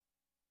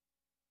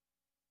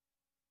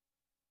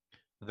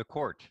The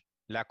court,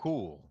 la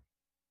cour.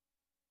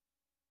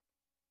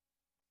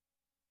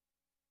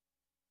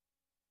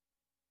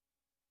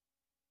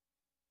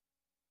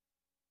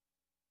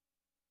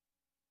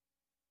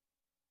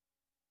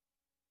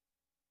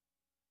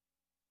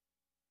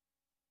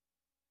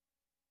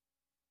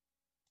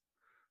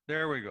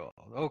 There we go.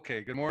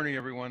 Okay, good morning,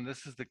 everyone.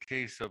 This is the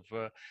case of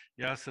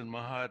Yasin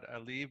Mahad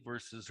Ali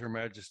versus Her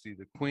Majesty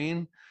the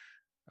Queen.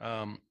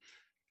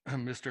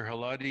 Mr.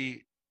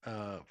 Haladi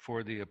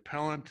for the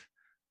appellant,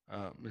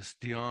 Ms.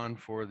 Dion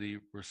for the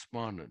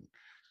respondent.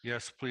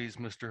 Yes, please,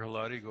 Mr.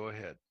 Haladi, go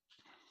ahead.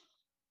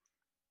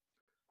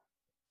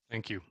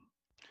 Thank you.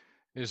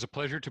 It is a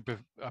pleasure to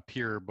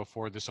appear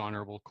before this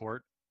honorable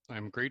court.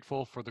 I'm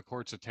grateful for the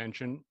court's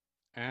attention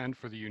and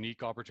for the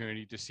unique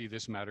opportunity to see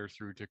this matter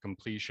through to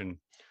completion.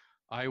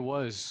 I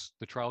was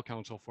the trial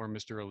counsel for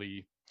Mr.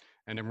 Ali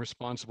and am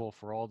responsible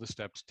for all the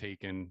steps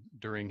taken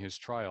during his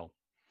trial.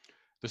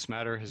 This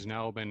matter has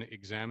now been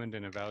examined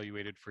and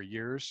evaluated for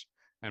years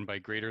and by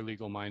greater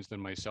legal minds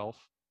than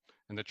myself,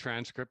 and the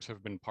transcripts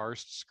have been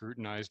parsed,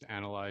 scrutinized,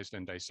 analyzed,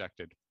 and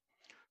dissected.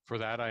 For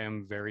that, I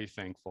am very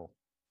thankful,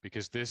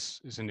 because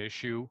this is an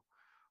issue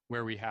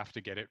where we have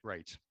to get it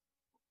right.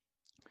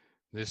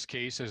 This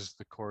case, as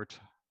the court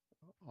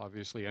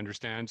obviously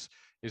understands,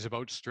 is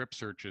about strip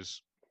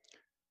searches.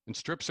 And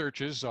strip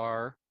searches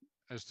are,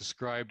 as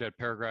described at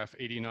paragraph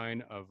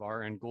 89 of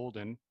R.N.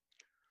 Golden,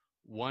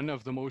 one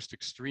of the most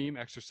extreme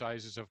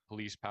exercises of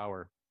police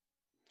power.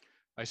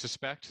 I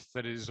suspect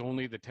that it is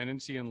only the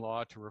tendency in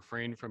law to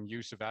refrain from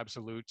use of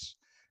absolutes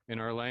in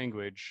our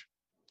language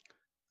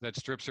that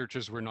strip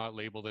searches were not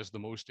labeled as the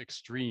most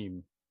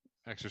extreme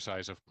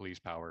exercise of police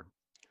power.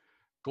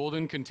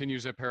 Golden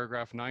continues at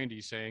paragraph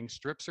 90 saying,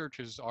 strip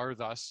searches are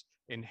thus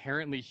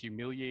inherently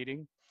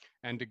humiliating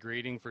and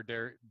degrading for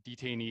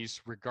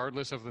detainees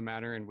regardless of the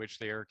manner in which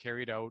they are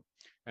carried out,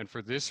 and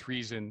for this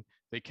reason,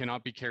 they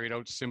cannot be carried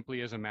out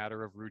simply as a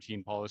matter of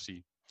routine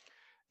policy.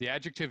 The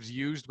adjectives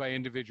used by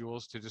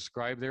individuals to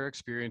describe their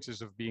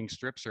experiences of being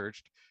strip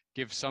searched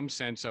give some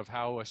sense of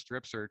how a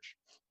strip search,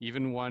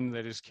 even one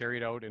that is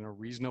carried out in a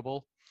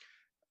reasonable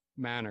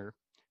manner,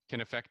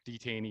 can affect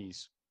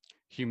detainees.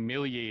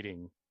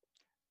 Humiliating,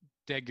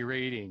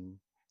 degrading,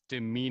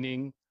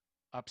 demeaning,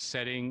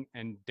 upsetting,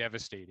 and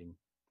devastating.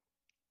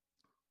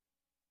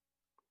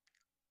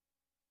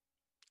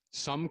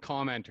 Some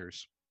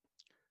commenters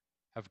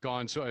have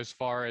gone so as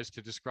far as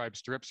to describe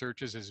strip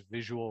searches as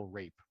visual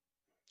rape.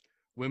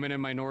 Women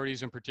and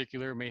minorities in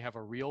particular may have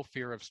a real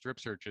fear of strip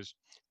searches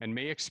and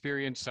may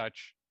experience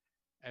such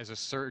a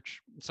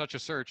search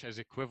as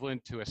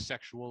equivalent to a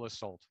sexual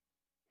assault.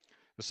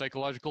 The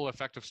psychological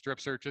effect of strip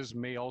searches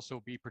may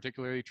also be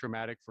particularly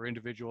traumatic for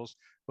individuals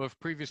who have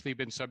previously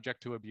been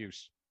subject to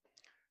abuse.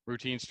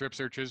 Routine strip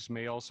searches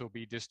may also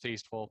be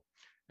distasteful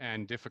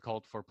and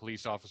difficult for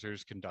police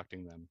officers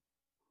conducting them.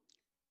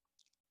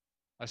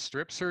 A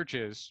strip search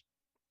is,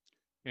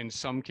 in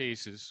some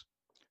cases,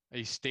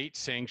 a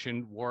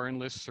state-sanctioned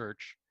warrantless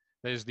search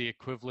that is the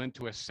equivalent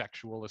to a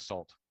sexual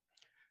assault.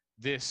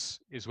 This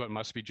is what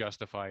must be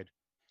justified.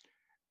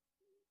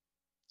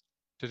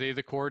 Today,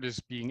 the court is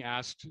being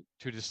asked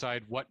to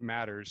decide what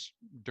matters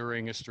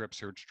during a strip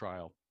search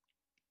trial.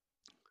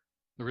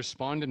 The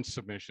respondent's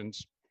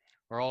submissions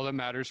are all that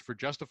matters for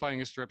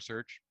justifying a strip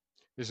search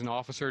is an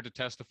officer to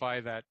testify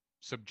that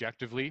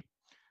subjectively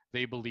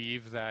they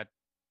believe that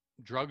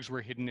drugs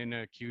were hidden in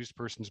an accused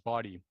person's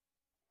body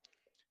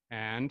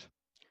and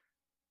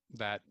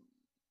that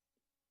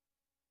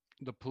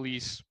the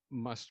police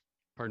must,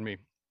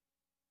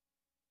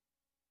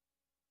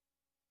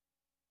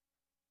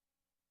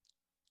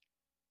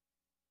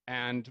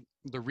 and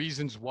the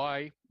reasons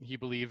why he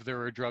believed there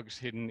were drugs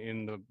hidden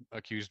in the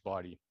accused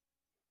body.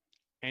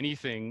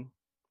 Anything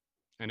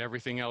and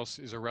everything else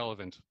is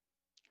irrelevant.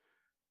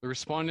 The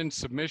respondent's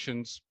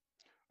submissions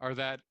are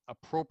that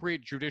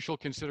appropriate judicial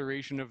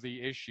consideration of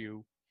the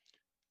issue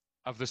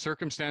of the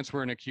circumstance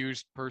where an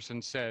accused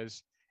person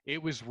says,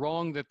 it was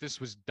wrong that this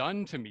was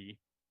done to me,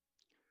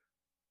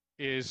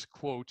 is,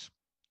 quote,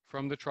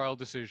 from the trial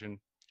decision,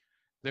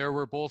 there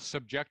were both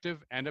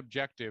subjective and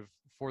objective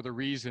for the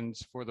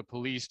reasons for the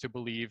police to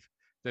believe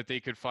that they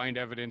could find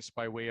evidence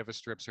by way of a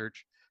strip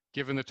search,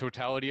 given the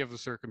totality of the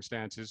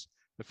circumstances,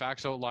 the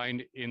facts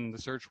outlined in the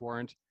search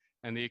warrant,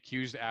 and the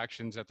accused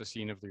actions at the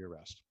scene of the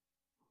arrest.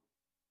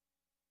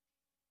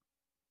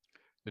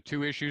 The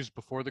two issues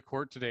before the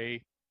court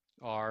today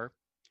are,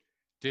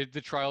 did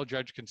the trial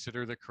judge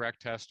consider the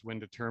correct test when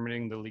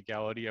determining the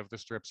legality of the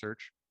strip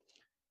search?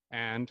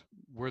 And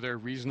were there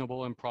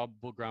reasonable and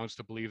probable grounds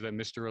to believe that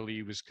Mr.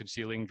 Ali was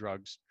concealing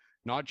drugs,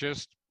 not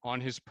just on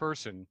his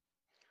person,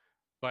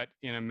 but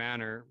in a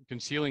manner,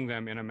 concealing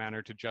them in a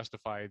manner to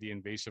justify the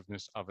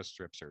invasiveness of a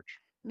strip search?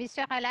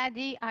 Mr.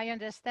 Haladi, I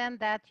understand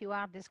that you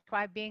are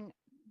describing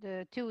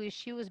the two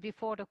issues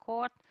before the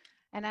court,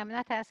 and I'm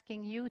not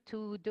asking you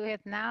to do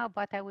it now,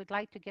 but I would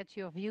like to get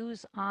your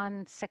views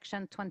on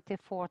section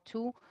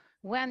 24.2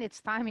 when it's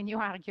time in your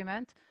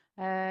argument,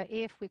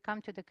 if we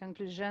come to the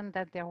conclusion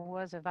that there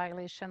was a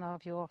violation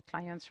of your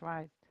client's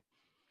right.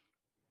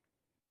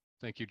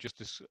 Thank you,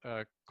 Justice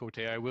Cote.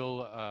 I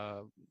will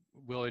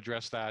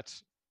address that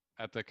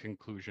at the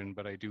conclusion,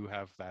 but I do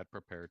have that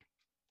prepared.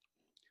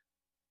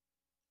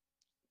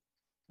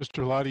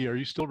 Mr. Lottie, are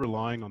you still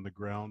relying on the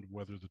ground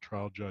whether the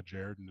trial judge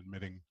erred in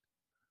admitting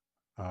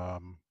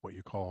what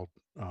you call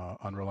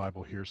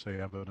unreliable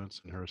hearsay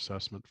evidence in her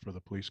assessment for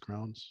the police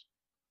grounds?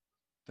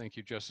 Thank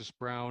you, Justice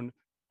Brown.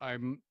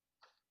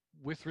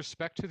 With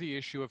respect to the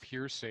issue of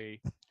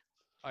hearsay,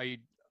 I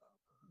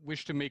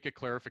wish to make a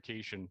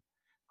clarification.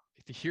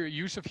 The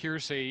use of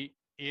hearsay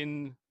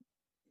in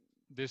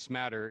this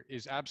matter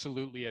is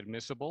absolutely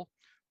admissible,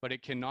 but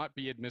it cannot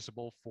be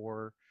admissible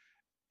for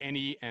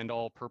any and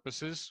all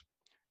purposes.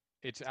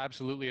 It's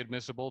absolutely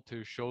admissible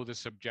to show the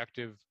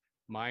subjective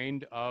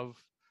mind of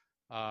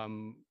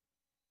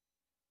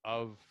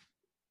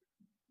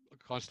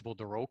Constable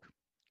DeRoque,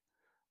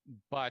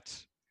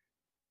 but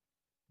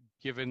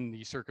given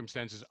the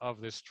circumstances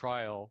of this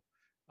trial,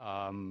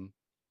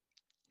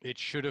 it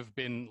should have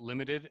been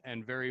limited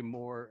and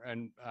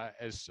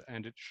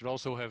it should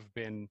also have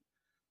been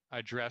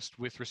addressed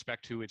with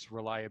respect to its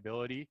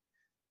reliability,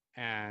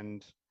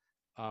 and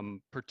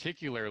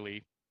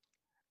particularly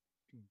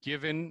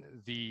given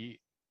the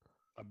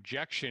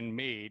objection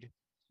made,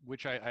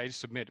 which I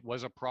submit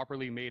was a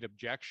properly made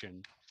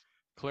objection,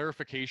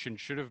 clarification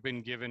should have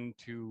been given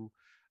to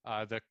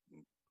the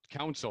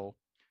council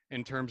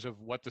in terms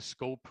of what the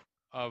scope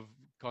of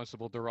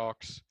Constable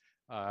DeRoque's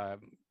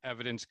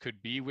evidence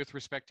could be with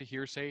respect to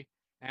hearsay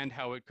and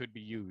how it could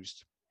be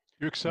used.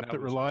 Do you accept that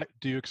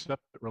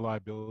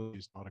reliability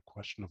is not a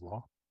question of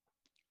law?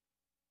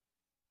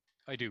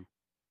 I do.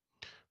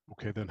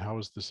 Okay, then how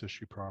is this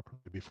issue properly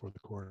before the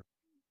court?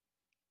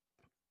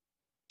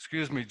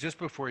 Excuse me, just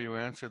before you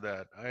answer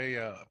that, I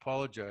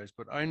apologize,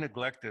 but I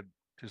neglected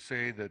to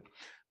say that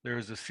there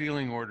is a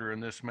sealing order in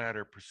this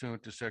matter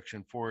pursuant to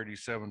section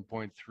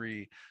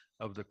 487.3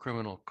 of the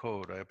criminal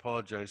code. I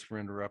apologize for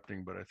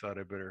interrupting, but I thought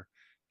I better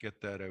get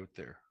that out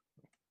there.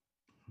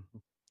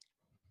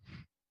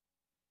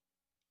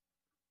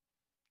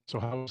 So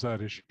how is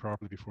that issue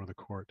properly before the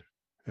court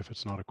if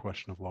it's not a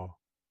question of law?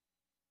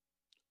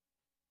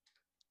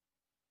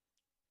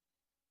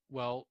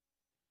 Well,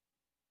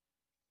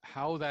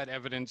 how that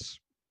evidence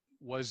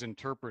was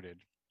interpreted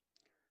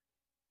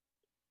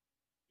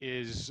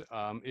is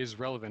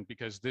relevant,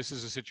 because this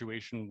is a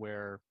situation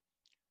where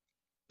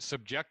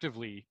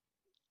subjectively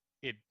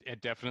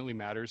it definitely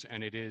matters,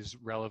 and it is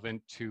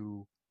relevant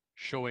to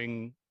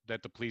showing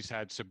that the police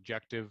had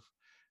subjective,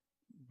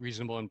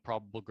 reasonable and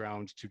probable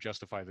grounds to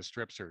justify the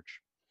strip search.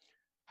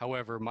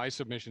 However, my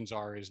submissions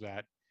is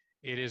that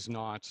it is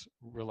not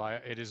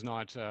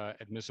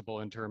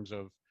admissible in terms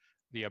of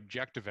the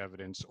objective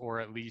evidence, or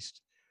at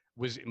least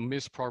was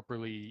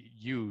misproperly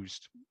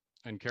used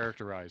and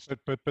characterized.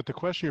 But the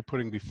question you're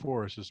putting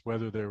before us is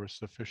whether there was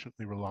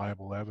sufficiently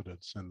reliable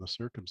evidence in the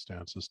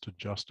circumstances to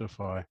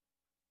justify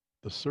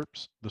the strip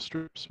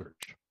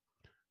search,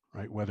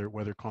 right?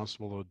 Whether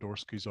Constable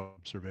Odorsky's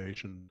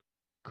observation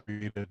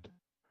created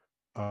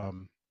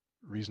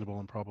reasonable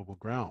and probable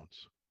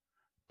grounds,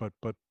 but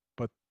that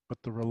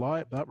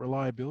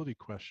reliability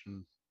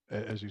question,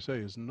 as you say,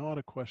 is not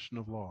a question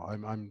of law.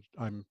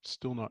 I'm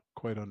still not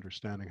quite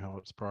understanding how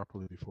it's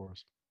properly before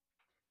us.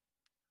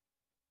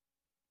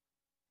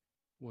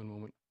 One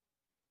moment.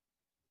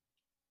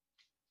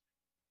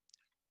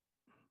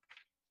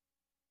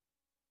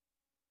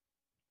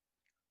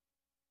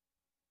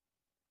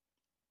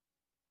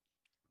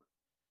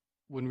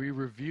 When we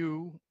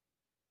review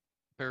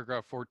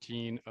paragraph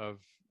 14 of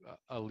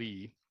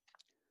Ali,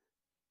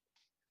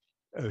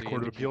 The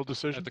Court of Appeal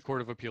decision? At the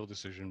Court of Appeal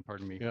decision,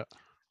 pardon me. Yeah.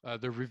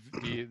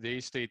 They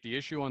state the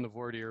issue on the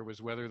voir dire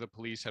was whether the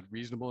police had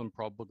reasonable and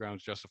probable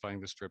grounds justifying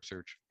the strip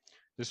search.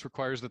 This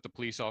requires that the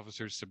police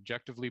officers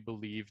subjectively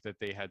believe that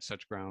they had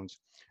such grounds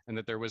and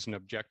that there was an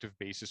objective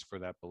basis for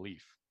that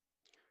belief.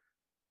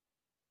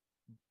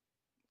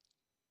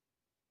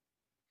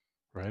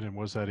 Right, and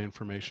was that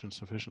information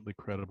sufficiently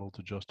credible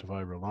to justify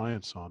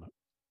reliance on it?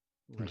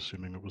 Right.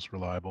 Assuming it was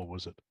reliable,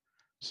 was it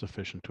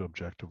sufficient to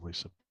objectively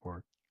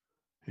support?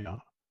 Yeah.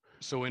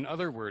 So in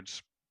other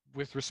words,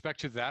 with respect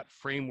to that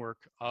framework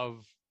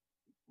of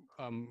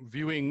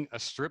viewing a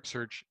strip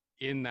search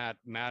in that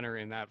manner,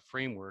 in that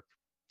framework,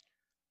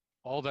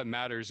 all that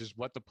matters is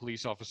what the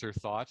police officer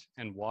thought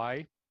and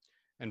why.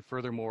 And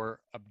furthermore,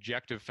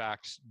 objective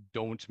facts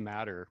don't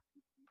matter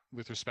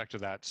with respect to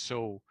that.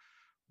 So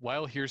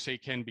while hearsay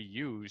can be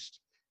used,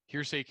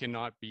 hearsay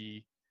cannot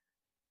be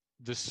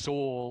the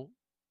sole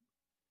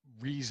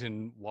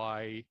reason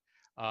why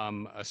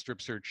a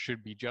strip search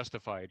should be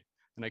justified.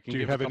 And I can Do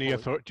you have any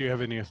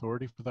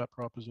authority for that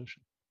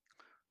proposition?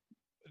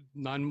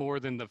 None more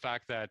than the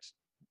fact that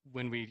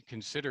when we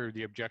consider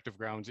the objective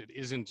grounds, it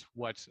isn't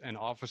what an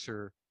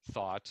officer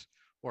thought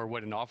or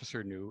what an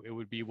officer knew. It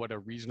would be what a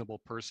reasonable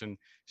person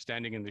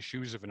standing in the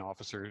shoes of an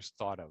officer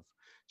thought of.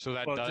 So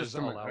that does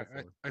allow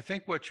for. I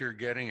think what you're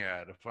getting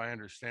at, if I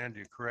understand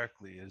you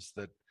correctly, is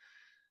that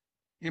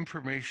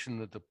information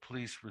that the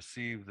police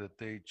receive that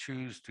they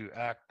choose to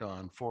act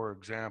on, for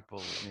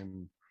example,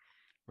 in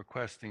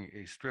requesting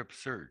a strip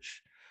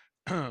search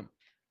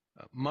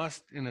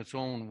must in its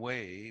own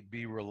way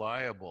be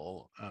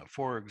reliable.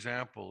 For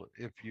example,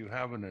 if you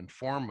have an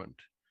informant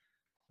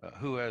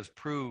who has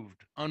proved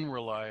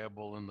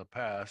unreliable in the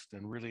past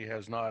and really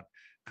has not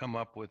come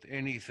up with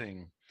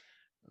anything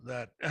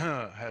that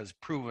has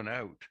proven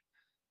out,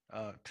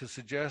 to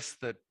suggest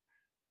that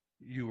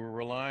you were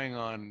relying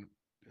on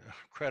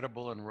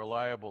credible and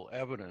reliable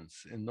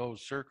evidence in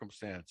those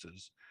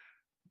circumstances,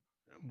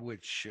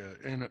 which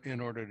in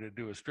order to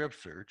do a strip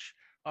search,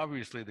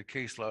 obviously the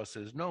case law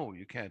says, no,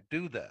 you can't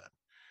do that.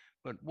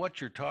 But what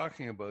you're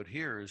talking about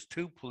here is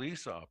two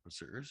police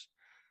officers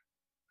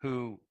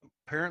who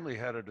apparently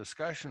had a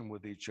discussion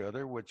with each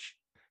other, which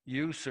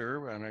you,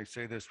 sir, and I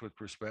say this with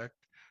respect,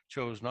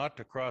 chose not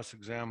to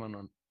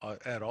cross-examine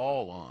at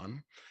all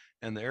on,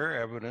 and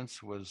their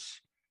evidence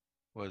was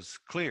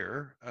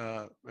clear,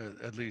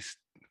 at least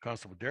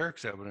Constable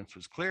Derrick's evidence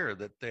was clear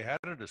that they had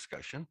a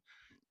discussion,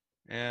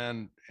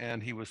 and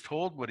he was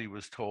told what he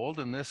was told,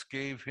 and this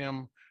gave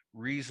him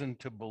reason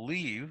to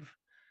believe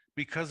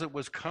because it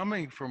was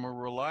coming from a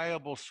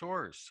reliable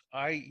source,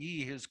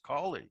 i.e. his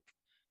colleague.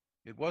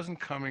 It wasn't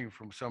coming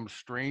from some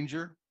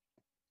stranger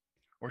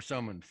or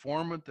some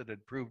informant that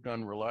had proved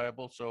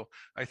unreliable. So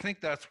I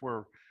think that's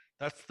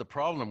the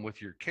problem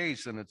with your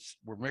case, and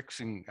we're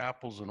mixing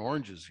apples and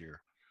oranges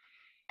here.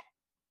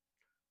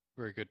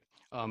 Very good.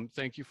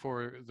 Thank you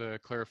for the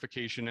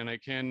clarification. And I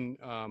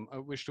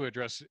wish to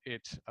address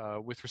it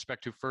with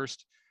respect to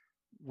first,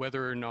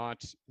 whether or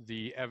not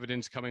the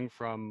evidence coming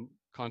from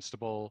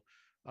Constable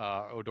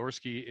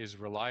Odorsky is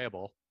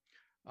reliable,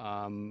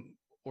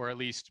 or at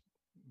least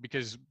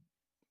because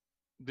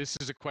this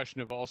is a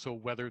question of also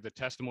whether the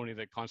testimony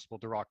that Constable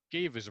Durock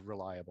gave is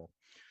reliable.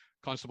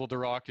 Constable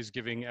Durock is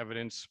giving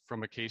evidence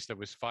from a case that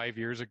was 5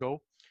 years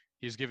ago.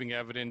 He's giving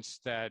evidence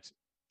that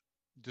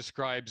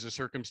describes a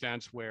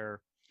circumstance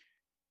where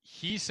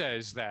he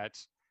says that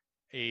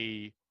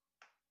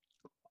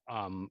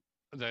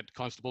that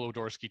Constable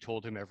Odorsky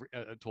told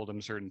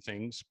him certain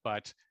things,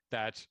 but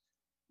that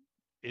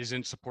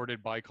isn't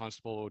supported by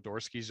Constable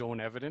Odorsky's own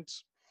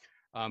evidence.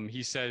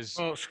 He says,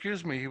 "Oh,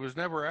 excuse me, he was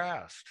never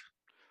asked."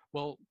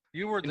 Well,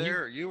 you were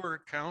there, you were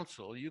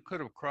counsel, you could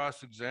have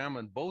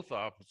cross-examined both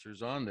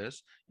officers on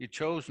this. You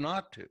chose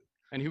not to.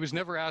 And he was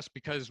never asked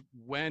because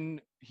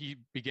when he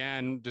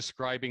began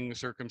describing the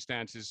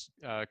circumstances,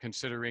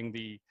 considering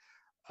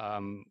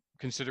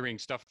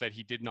stuff that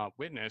he did not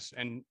witness,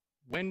 and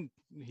when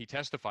he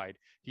testified,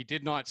 he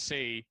did not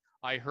say,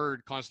 "I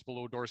heard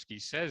Constable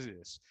Odorsky says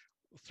this."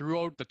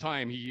 Throughout the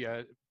time, he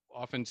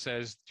often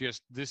says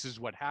just, "This is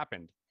what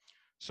happened."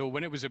 So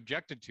when it was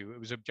objected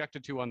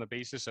to on the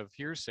basis of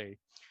hearsay,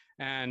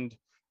 and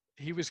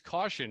he was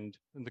cautioned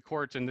in the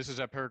court, and this is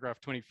at paragraph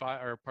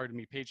 25, or pardon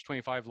me, page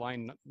 25,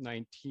 line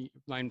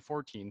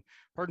 14.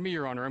 Pardon me,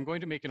 Your Honor, I'm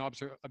going to make an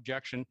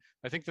objection.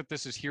 I think that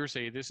this is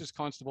hearsay. This is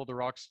Constable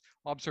Durock's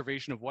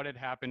observation of what had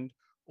happened,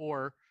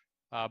 or,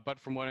 but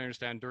from what I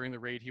understand, during the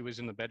raid, he was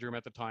in the bedroom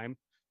at the time,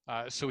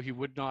 so he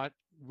would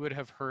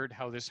have heard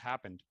how this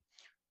happened.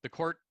 The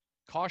court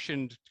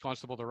cautioned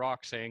Constable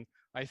Durock, saying,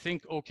 "I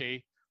think,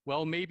 okay,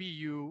 well, maybe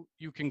you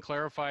can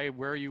clarify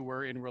where you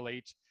were in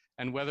relate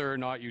and whether or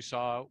not you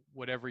saw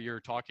whatever you're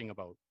talking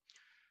about."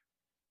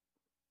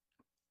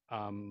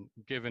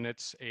 Given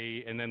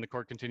and then the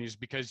court continues,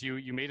 "Because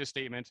you made a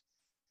statement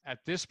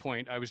at this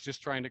point, I was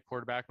just trying to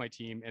quarterback my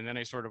team, and then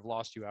I sort of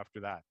lost you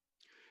after that."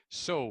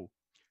 So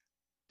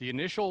the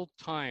initial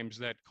times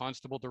that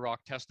Constable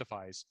Durock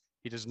testifies,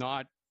 he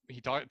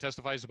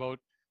testifies about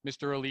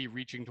Mr. Ali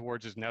reaching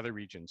towards his nether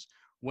regions.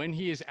 When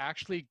he is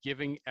actually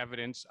giving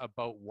evidence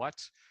about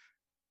what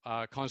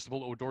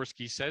Constable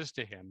Odorsky says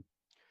to him,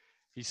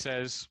 he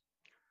says,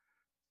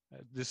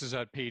 this is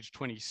at page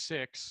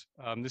 26,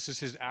 this is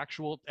his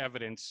actual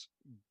evidence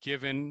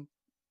given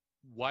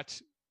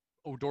what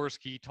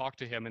Odorsky talked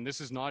to him, and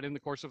this is not in the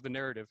course of the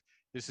narrative.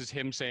 This is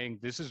him saying,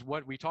 "This is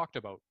what we talked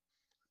about."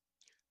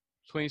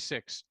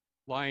 26,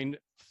 line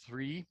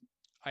 3,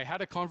 "I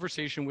had a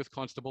conversation with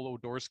Constable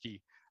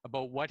Odorsky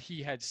about what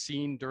he had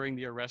seen during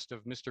the arrest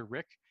of Mr.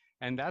 Rick,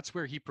 and that's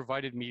where he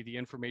provided me the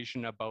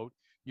information about,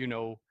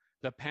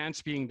 the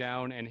pants being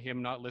down and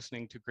him not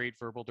listening to great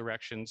verbal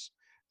directions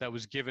that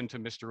was given to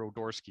Mr.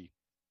 Odorsky."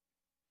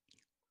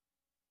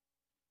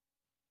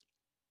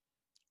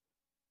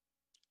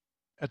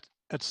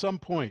 At some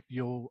point,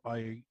 you'll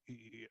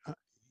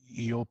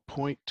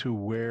point to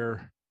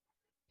where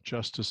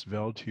Justice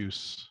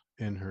Veldhuis,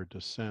 in her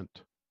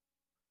dissent,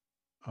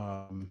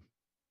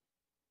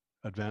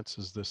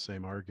 advances this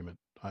same argument.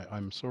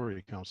 I'm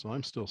sorry, counsel,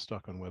 I'm still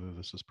stuck on whether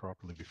this is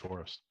properly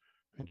before us.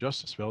 And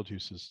Justice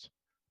Veldhuis's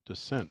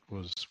dissent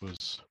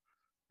was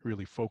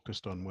really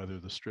focused on whether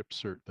the strip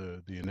search,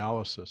 the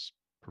analysis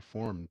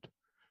performed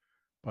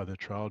by the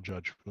trial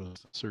judge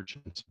was the search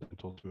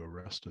incidental to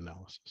arrest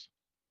analysis.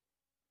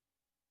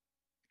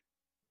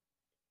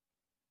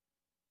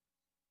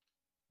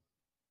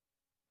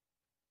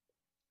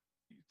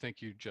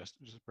 Thank you,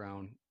 Justice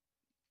Brown.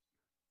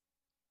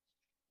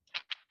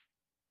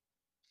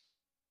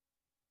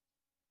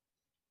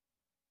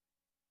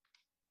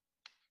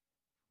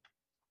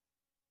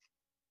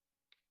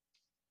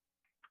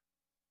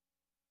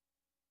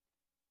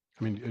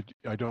 I mean,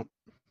 I don't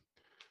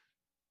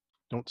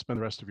spend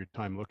the rest of your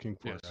time looking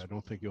for it. Yes. I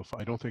don't think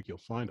you'll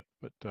find it.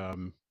 But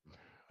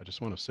I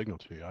just want to signal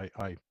to you,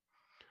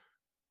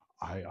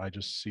 I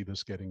just see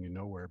this getting you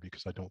nowhere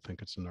because I don't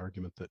think it's an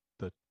argument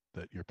that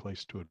you're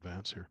placed to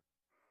advance here.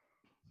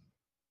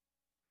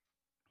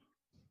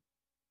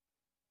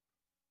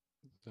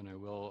 Then I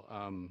will.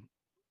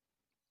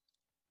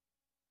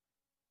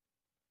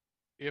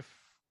 If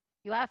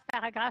You have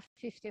paragraph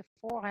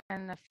 54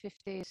 and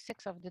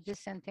 56 of the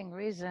dissenting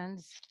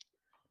reasons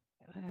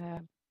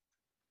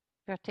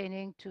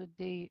pertaining to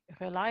the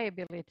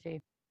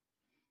reliability.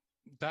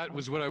 that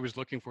was what I was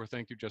looking for,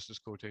 thank you, Justice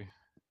Cote.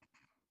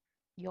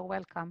 You're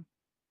welcome.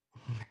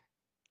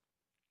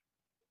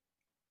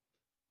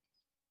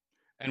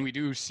 And we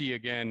do see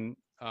again,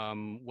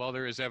 while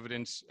there is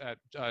evidence at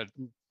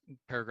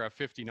paragraph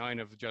 59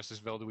 of Justice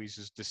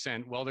Valdewies's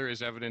dissent, while there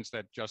is evidence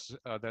that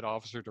that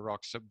Officer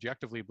Duroc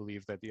subjectively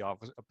believed that the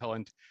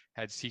appellant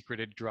had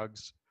secreted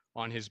drugs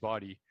on his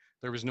body,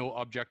 there was no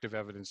objective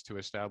evidence to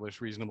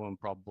establish reasonable and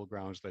probable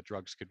grounds that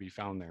drugs could be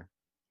found there.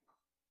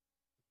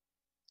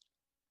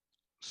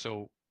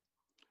 So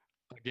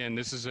again,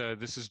 this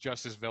is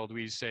Justice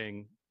Valdewies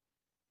saying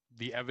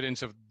the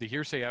evidence of the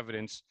hearsay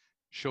evidence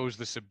shows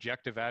the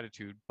subjective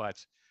attitude, but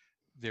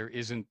there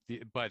isn't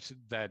but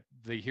that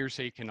the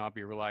hearsay cannot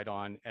be relied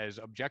on as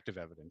objective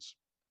evidence.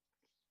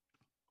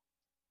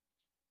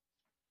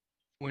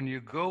 When you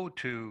go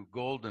to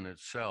Golden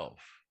itself,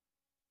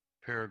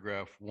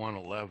 paragraph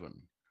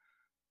 111,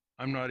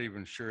 I'm not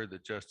even sure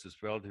that Justice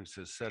Valdewies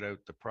has set out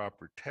the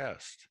proper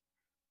test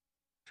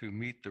to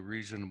meet the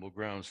reasonable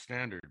ground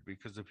standard,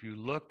 because if you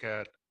look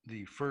at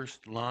the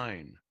first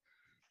line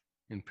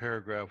in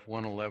paragraph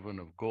 111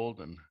 of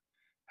Golden,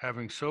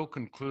 having so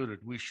concluded,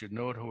 we should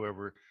note,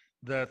 however,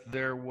 that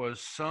there was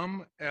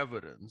some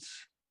evidence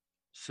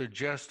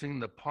suggesting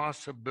the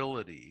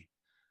possibility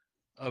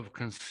of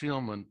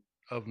concealment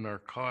of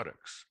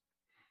narcotics.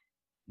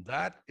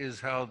 That is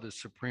how the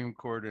Supreme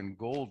Court in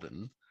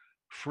Golden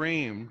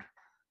framed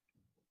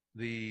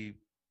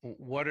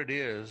what it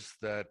is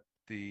that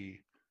the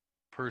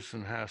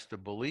person has to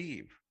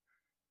believe.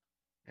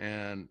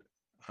 And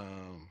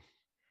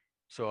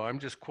so I'm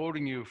just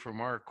quoting you from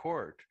our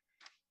court.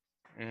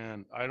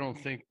 And I don't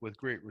think, with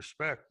great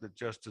respect, that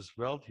Justice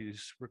Valdewies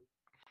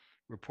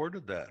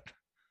reported that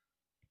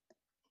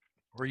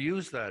or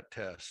used that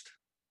test.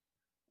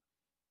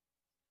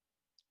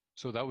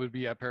 So that would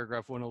be at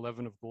paragraph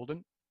 111 of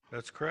Golden?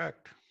 That's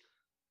correct.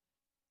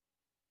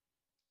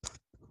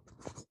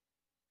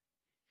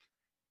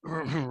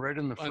 Right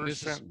in the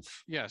first sentence.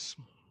 Yes.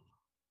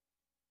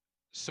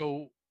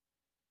 So,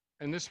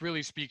 and this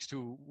really speaks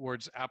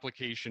towards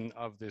application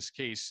of this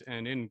case.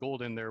 And in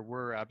Golden, there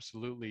were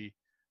absolutely,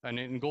 and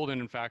in Golden,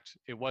 in fact,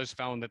 it was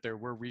found that there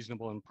were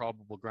reasonable and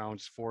probable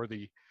grounds for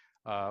the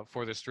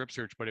strip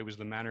search, but it was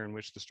the manner in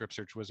which the strip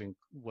search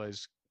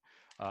was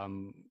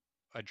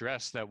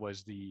addressed that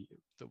was the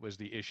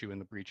issue in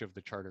the breach of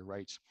the charter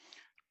rights.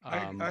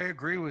 I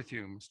agree with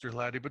you, Mr.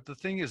 Laddie, but the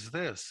thing is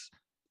this.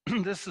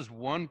 This is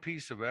one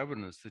piece of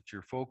evidence that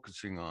you're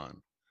focusing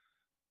on.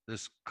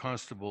 This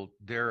Constable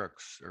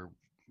Derek's or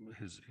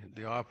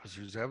the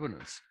officer's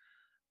evidence.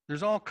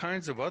 There's all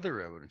kinds of other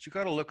evidence. You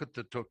got to look at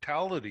the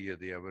totality of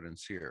the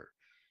evidence here.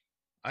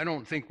 I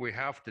don't think we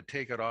have to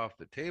take it off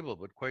the table,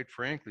 but quite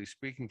frankly,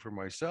 speaking for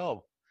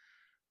myself,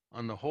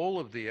 on the whole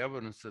of the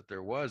evidence that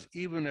there was,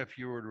 even if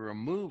you were to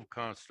remove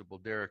Constable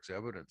Derek's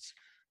evidence,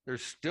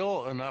 there's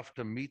still enough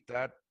to meet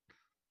that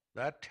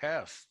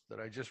test that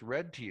I just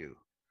read to you.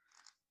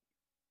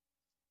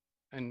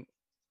 And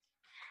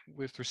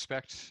with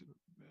respect,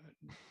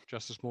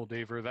 Justice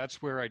Moldaver,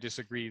 that's where I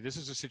disagree. This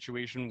is a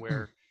situation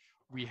where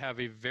we have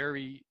a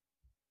very,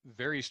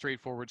 very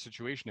straightforward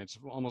situation. It's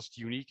almost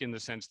unique in the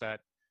sense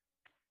that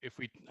if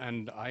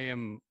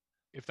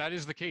that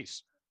is the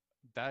case,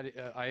 that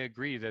I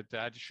agree that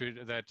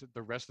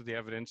the rest of the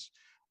evidence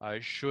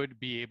should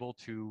be able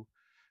to,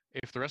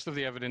 if the rest of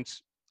the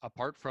evidence,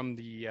 apart from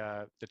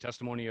the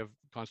testimony of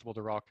Constable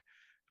Duroc,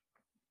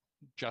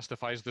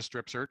 justifies the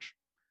strip search,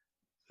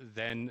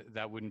 then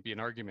that wouldn't be an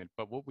argument.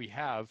 But what we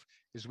have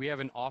is we have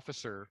an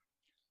officer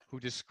who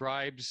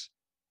describes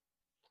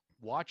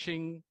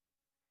watching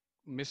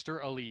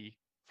Mr. Ali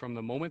from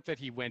the moment that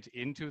he went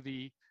into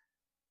the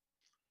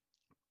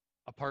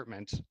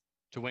apartment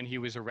to when he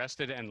was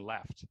arrested and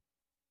left.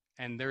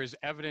 And there is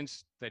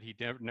evidence that he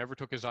never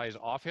took his eyes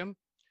off him.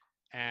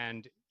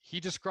 And he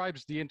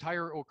describes the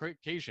entire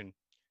occasion.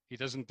 He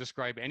doesn't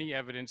describe any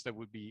evidence that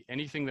would be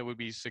anything that would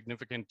be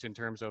significant in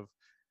terms of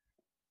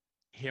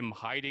him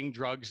hiding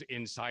drugs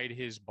inside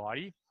his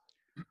body,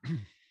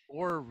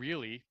 or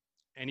really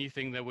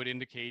anything that would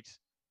indicate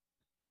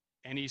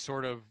any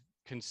sort of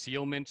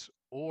concealment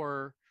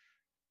or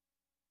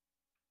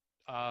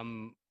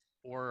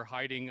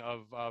hiding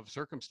of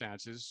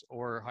circumstances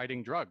or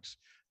hiding drugs.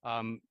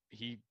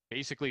 He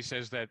basically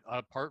says that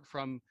apart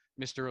from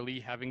Mr. Ali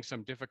having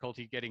some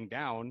difficulty getting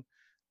down,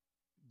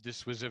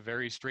 this was a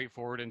very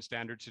straightforward and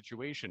standard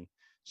situation.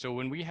 So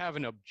when we have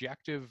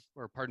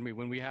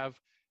when we have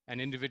an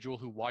individual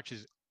who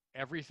watches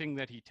everything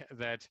that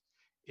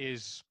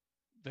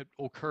that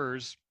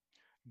occurs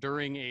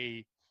during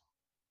a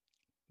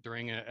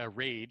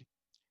raid,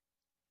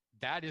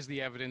 that is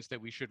the evidence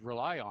that we should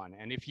rely on.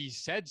 And if he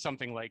said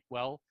something like,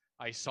 well,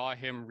 I saw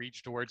him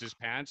reach towards his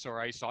pants, or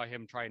I saw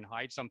him try and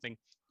hide something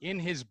in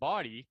his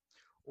body,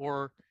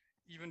 or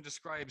even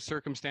describe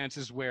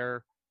circumstances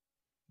where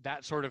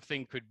that sort of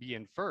thing could be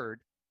inferred,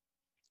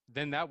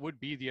 then that would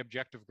be the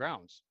objective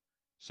grounds.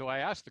 So I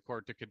asked the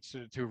court to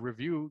consider, to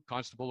review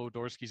Constable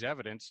Odorsky's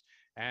evidence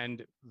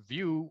and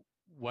view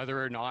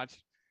whether or not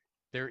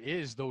there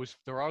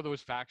are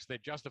those facts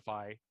that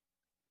justify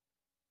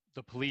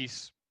the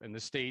police and the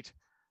state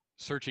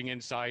searching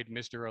inside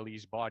Mr.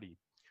 Ali's body.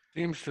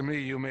 Seems to me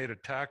you made a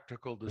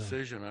tactical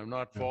decision. I'm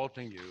not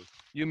faulting you.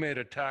 You made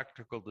a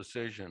tactical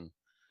decision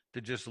to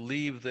just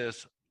leave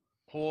this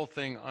whole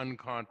thing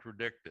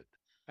uncontradicted.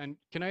 And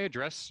can I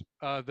address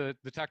the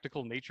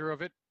tactical nature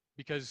of it?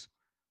 Because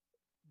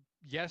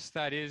yes,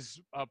 that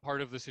is a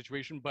part of the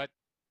situation, but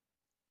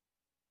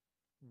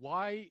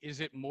why is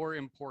it more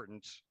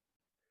important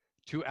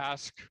to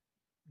ask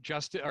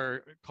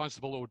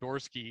Constable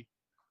Odorsky,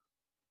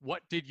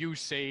 what did you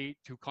say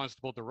to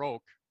Constable DeRoque,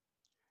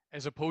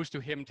 as opposed to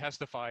him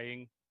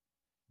testifying,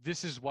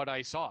 this is what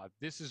I saw,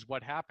 this is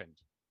what happened?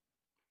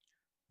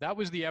 That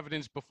was the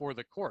evidence before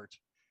the court,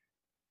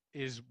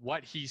 is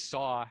what he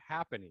saw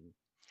happening.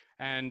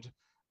 And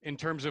in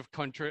terms of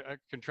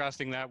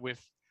contrasting that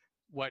with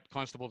what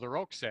Constable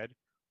DeRoque said,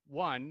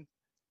 one,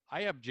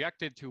 I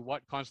objected to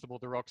what Constable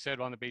DeRoque said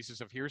on the basis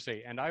of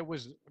hearsay, and I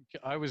was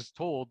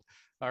told,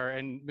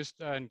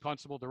 and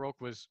Constable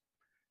DeRoque was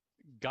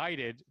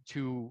guided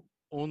to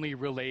only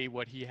relay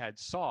what he had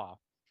saw.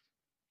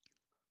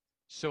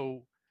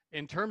 So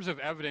in terms of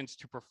evidence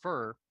to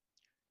prefer,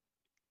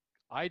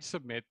 I'd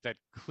submit that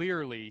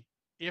clearly,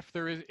 if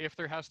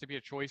there has to be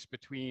a choice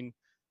between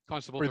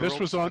Constable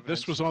DeRoque's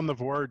this was on the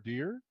voir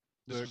dire.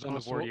 This was on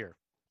the voir dire.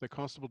 The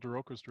Constable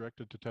DeRoque was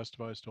directed to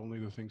testify as to only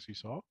the things he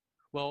saw.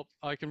 Well,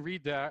 I can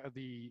read that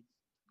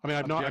I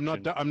mean,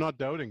 I'm not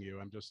doubting you.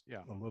 I'm just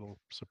a little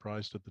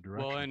surprised at the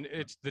direction. Well, and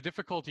it's the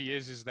difficulty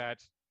is that,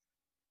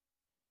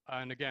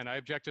 and again, I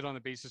objected on the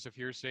basis of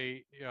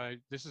hearsay.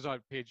 This is on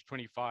page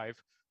 25.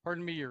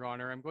 Pardon me, Your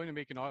Honor. I'm going to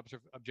make an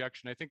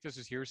objection. I think this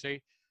is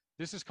hearsay.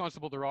 This is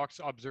Constable DeRoque's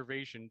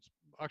observations.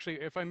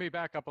 Actually, if I may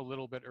back up a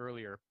little bit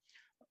earlier,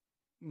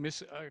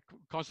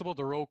 Constable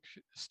DeRoque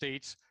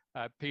states,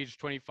 page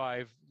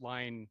 25,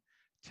 line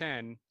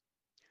 10,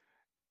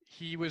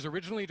 he was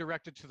originally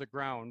directed to the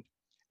ground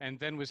and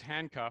then was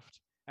handcuffed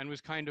and was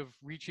kind of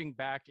reaching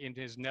back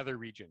into his nether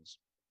regions.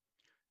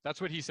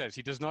 That's what he says.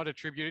 He does not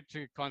attribute it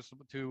to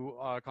Constable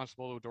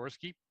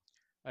Odorsky.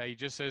 He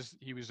just says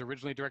he was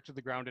originally directed to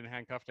the ground and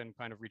handcuffed and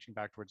kind of reaching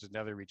back towards his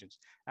nether regions.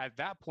 At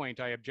that point,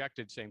 I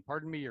objected, saying,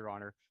 pardon me, Your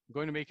Honor, I'm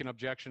going to make an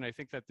objection. I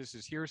think that this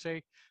is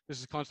hearsay. This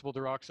is Constable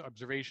DeRoque's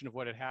observation of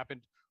what had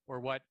happened or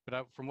what,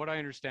 but from what I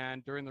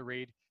understand, during the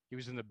raid, he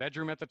was in the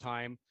bedroom at the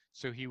time,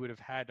 so he would have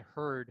had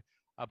heard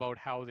about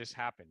how this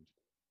happened.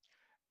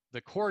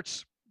 The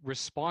court's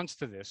response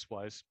to this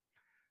was,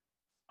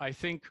 I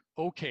think,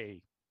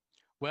 okay,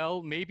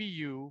 well, maybe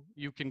you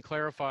can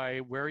clarify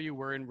where you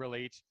were in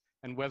relate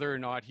and whether or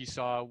not he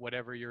saw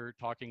whatever you're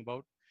talking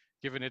about,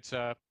 given it's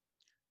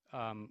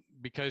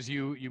because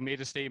you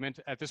made a statement.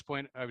 At this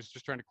point, I was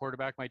just trying to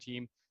quarterback my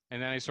team,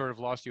 and then I sort of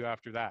lost you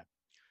after that.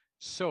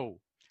 So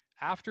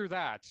after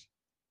that,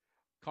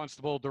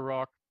 Constable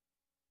DeRoque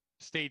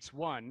states,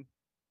 one,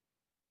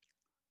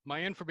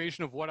 my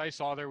information of what I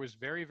saw there was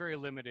very, very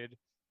limited,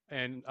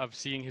 and of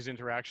seeing his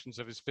interactions,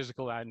 of his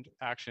physical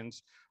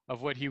actions,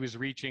 of what he was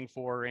reaching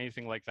for or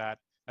anything like that.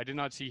 I did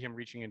not see him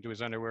reaching into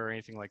his underwear or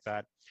anything like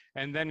that.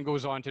 And then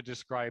goes on to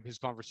describe his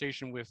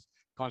conversation with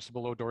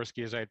Constable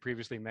Odorsky, as I had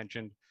previously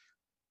mentioned.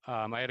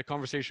 I had a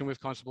conversation with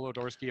Constable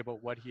Odorsky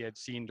about what he had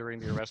seen during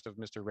the arrest of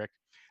Mr. Rick.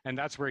 And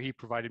that's where he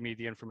provided me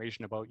the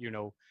information about,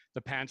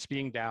 the pants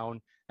being down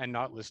and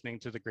not listening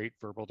to the great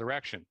verbal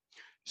direction.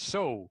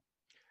 So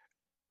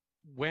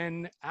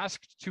when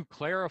asked to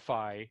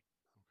clarify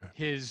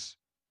his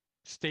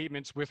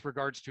statements with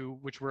regards to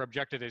which were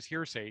objected as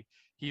hearsay,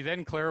 he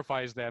then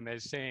clarifies them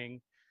as saying,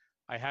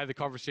 I had the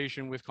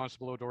conversation with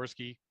Constable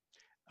Odorsky.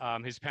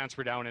 His pants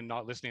were down and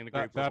not listening to the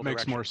great verbal that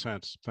makes direction. more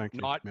sense. Thank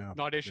you.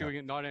 Not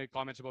issuing, not any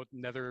comments about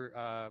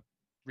nether,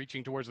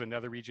 reaching towards the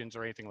nether regions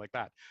or anything like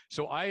that.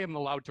 So I am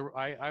allowed to,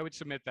 I would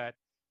submit that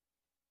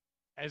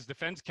as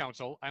defense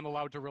counsel, I'm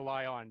allowed to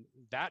rely on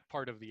that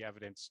part of the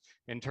evidence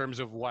in terms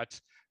of what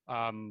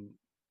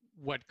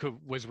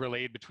was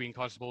relayed between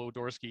Constable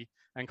Odorsky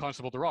and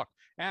Constable DeRoque.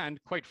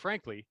 And quite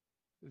frankly,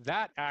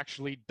 that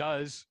actually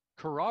does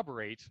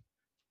corroborate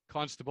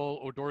Constable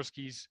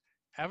Odorsky's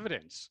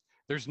evidence.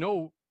 There's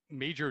no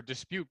major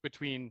dispute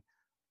between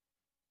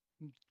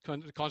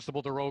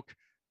Constable DeRoque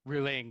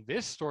relaying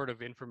this sort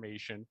of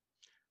information,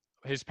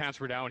 his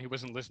pants were down, he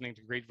wasn't listening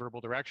to great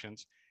verbal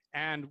directions,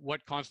 and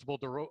what Constable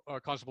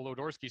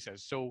Odorsky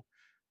says. So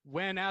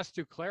when asked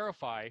to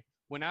clarify,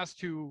 when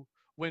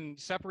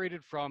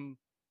separated from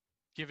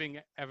giving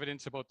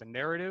evidence about the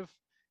narrative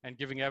and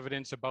giving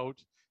evidence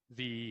about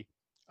the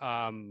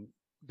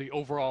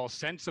overall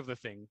sense of the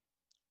thing,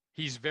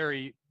 he's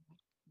very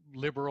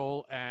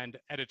liberal and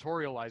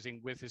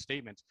editorializing with his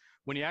statements.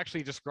 When he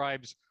actually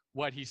describes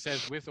what he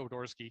says with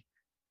Odorsky,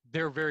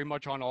 they're very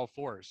much on all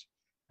fours.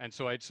 And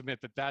so I'd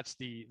submit that that's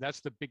the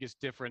biggest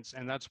difference,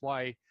 and that's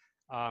why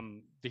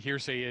the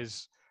hearsay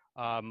is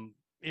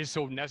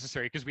so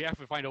necessary, because we have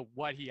to find out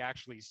what he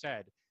actually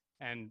said.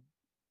 And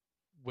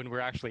when we're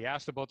actually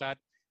asked about that,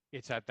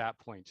 it's at that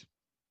point.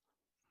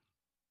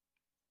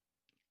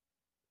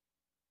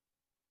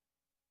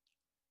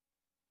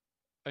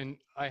 And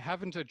I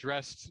haven't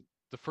addressed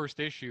the first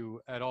issue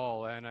at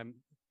all, and I'm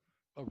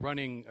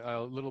running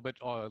a little bit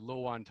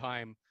low on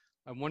time.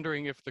 I'm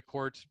wondering if the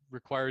court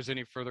requires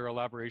any further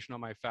elaboration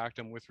on my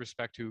factum with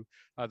respect to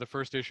the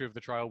first issue of the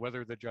trial,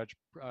 whether the judge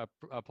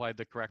applied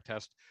the correct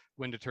test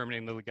when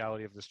determining the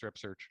legality of the strip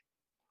search.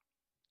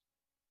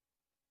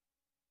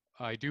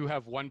 I do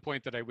have one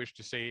point that I wish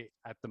to say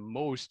at the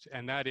most,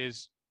 and that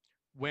is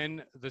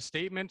when the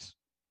statement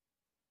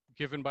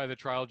given by the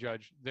trial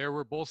judge, there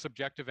were both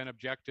subjective and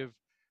objective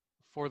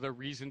for the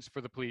reasons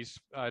for the police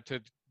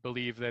to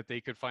believe that they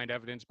could find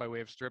evidence by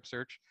way of strip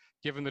search,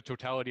 given the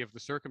totality of the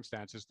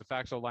circumstances, the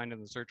facts outlined in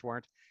the search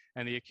warrant,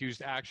 and the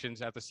accused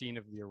actions at the scene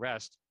of the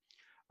arrest.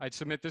 I'd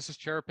submit this is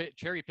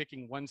cherry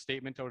picking one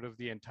statement out of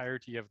the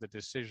entirety of the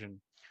decision.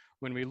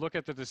 When we look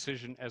at the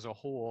decision as a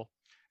whole,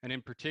 and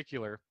in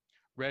particular,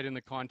 read in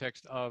the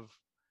context of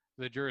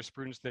the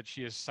jurisprudence that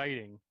she is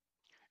citing,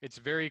 it's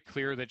very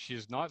clear that she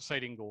is not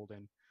citing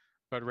Golden,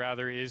 but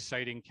rather is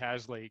citing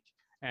Caslake.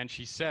 And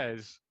she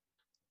says,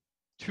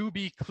 to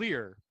be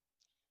clear,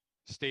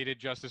 stated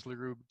Justice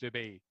Leroux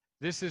Debay,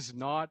 this is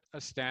not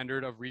a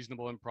standard of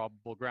reasonable and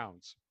probable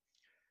grounds.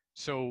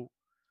 So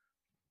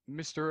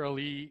Mr.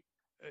 Ali,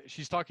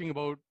 she's talking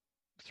about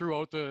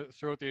throughout the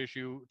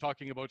issue,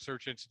 talking about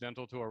search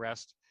incidental to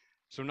arrest.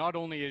 So not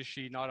only is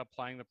she not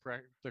applying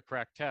the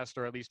correct test,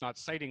 or at least not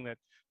citing that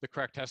the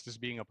correct test is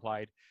being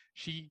applied,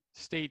 she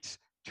states,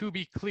 to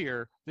be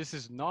clear, this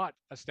is not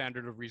a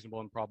standard of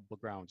reasonable and probable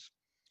grounds.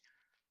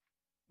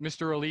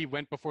 Mr. Ali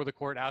went before the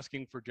court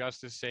asking for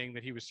justice, saying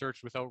that he was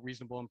searched without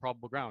reasonable and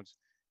probable grounds.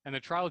 And the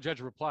trial judge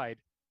replied,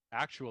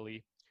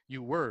 actually,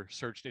 you were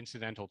searched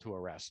incidental to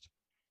arrest.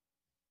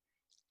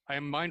 I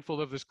am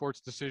mindful of this court's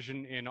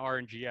decision in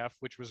RNGF,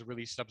 which was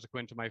released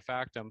subsequent to my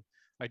factum.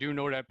 I do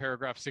note at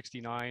paragraph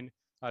 69,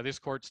 this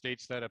court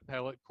states that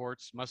appellate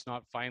courts must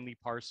not finally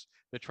parse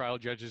the trial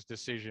judge's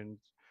decision,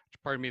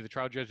 the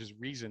trial judge's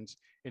reasons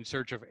in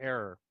search of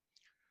error.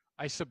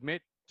 I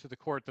submit to the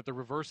court that the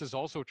reverse is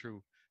also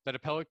true, that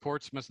appellate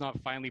courts must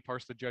not finally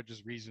parse the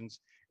judge's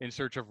reasons in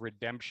search of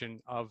redemption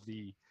of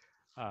the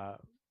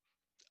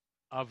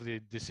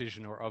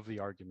decision or of the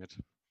argument.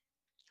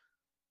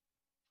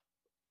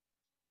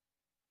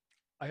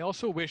 I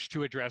also wish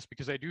to address,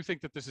 because I do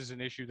think that this is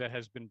an issue that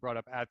has been brought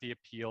up at the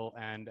appeal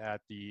and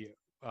at the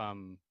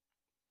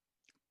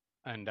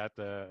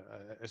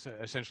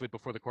essentially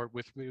before the court,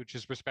 which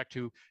is respect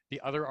to the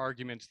other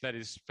arguments that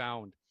is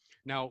found.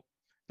 Now,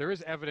 there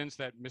is evidence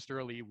that Mr.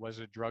 Ali was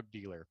a drug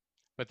dealer,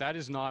 but that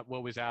is not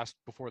what was asked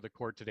before the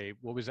court today.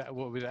 What was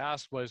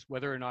asked was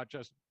whether or not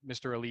just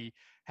Mr. Ali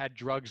had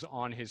drugs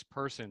on his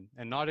person,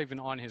 and not even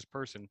on his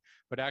person,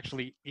 but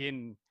actually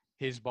in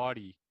his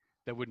body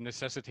that would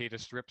necessitate a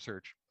strip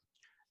search.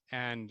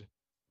 And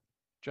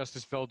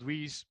Justice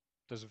Veldhuis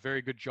does a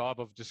very good job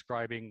of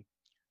describing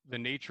the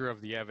nature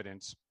of the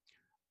evidence.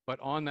 But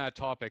on that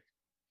topic,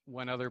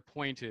 one other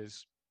point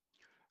is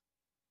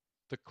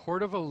the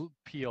Court of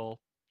Appeal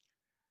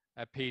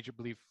at page, I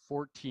believe,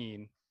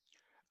 14,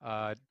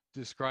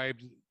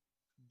 described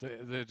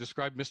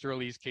Mr.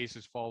 Ali's case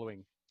as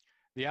following.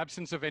 The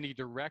absence of any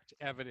direct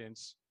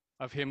evidence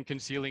of him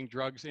concealing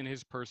drugs in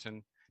his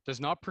person does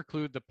not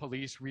preclude the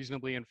police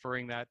reasonably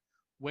inferring that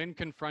when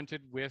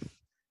confronted with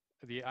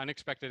the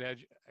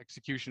unexpected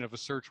execution of a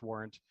search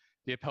warrant,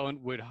 the appellant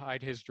would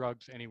hide his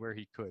drugs anywhere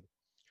he could.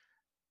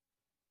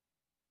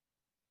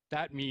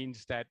 That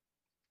means that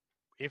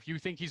if you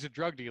think he's a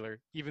drug dealer,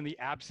 even the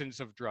absence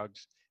of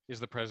drugs is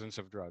the presence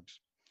of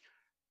drugs.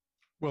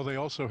 Well, they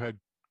also had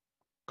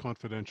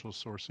confidential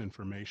source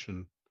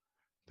information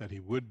that he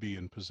would be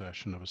in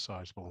possession of a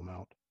sizable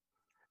amount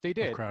They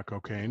did. of crack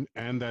cocaine,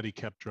 and that he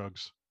kept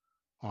drugs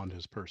on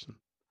his person.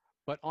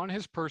 But on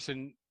his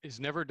person is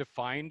never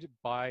defined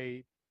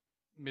by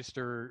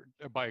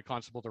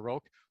Constable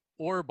DeRoque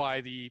or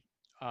by the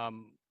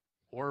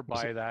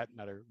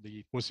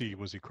Was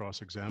he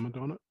cross-examined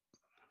on it?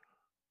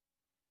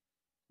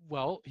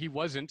 Well, he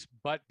wasn't,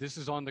 but this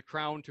is on the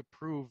Crown to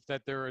prove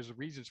that there is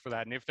reasons for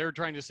that. And if they're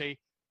trying to say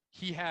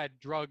he had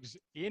drugs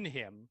in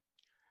him,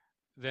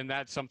 then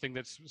that's something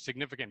that's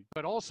significant.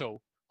 But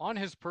also on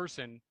his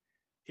person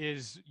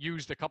is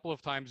used a couple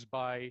of times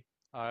by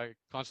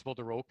Constable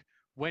DeRoque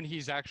when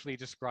he's actually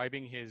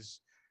describing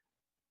his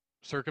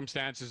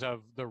circumstances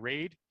of the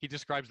raid. He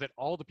describes that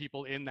all the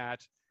people in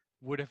that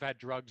would have had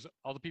drugs,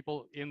 all the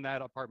people in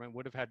that apartment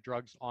would have had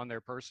drugs on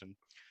their person.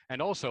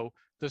 And also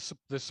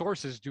the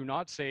sources do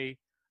not say,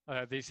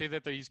 they say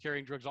that he's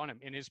carrying drugs on him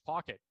in his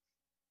pocket.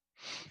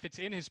 If it's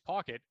in his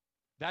pocket,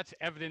 that's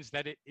evidence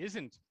that it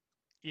isn't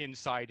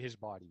inside his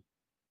body.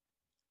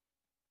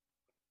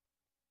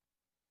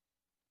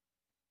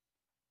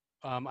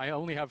 I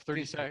only have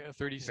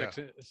 36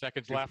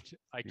 seconds left.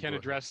 I can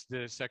address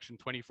the section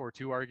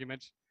 24.2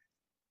 argument,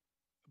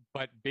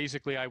 but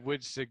basically I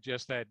would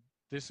suggest that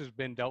this has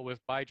been dealt with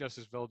by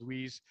Justice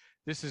Valdez.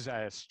 This is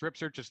a strip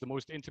search. It's the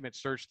most intimate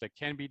search that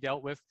can be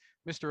dealt with.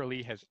 Mr.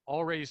 Ali has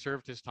already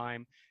served his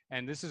time,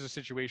 and this is a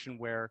situation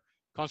where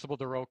Constable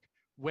Duroc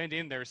went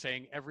in there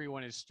saying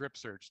everyone is strip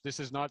searched. This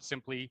is not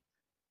simply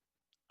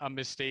a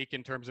mistake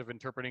in terms of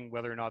interpreting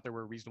whether or not there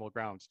were reasonable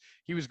grounds.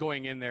 He was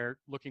going in there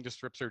looking to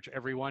strip search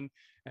everyone,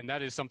 and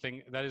that is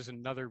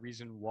another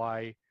reason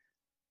why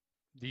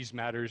these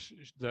matters,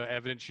 the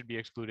evidence should be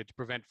excluded to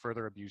prevent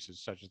further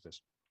abuses such as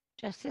this.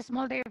 Justice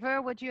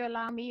Moldaver, would you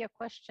allow me a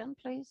question,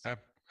 please?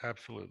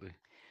 Absolutely.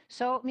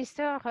 So,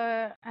 Mr.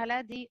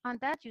 Aladi, on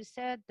that you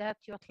said that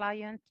your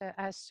client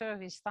has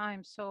served his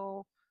time,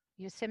 so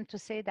you seem to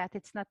say that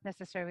it's not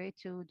necessary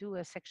to do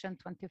a section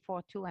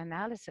 24.2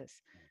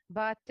 analysis.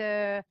 But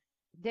there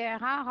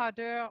are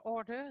other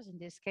orders in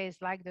this case,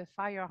 like the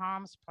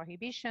firearms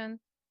prohibition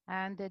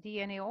and the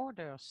DNA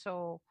order.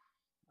 So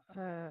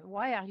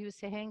why are you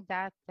saying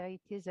that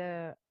it is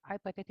a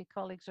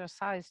hypothetical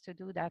exercise to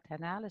do that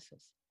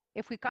analysis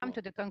if we come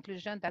to the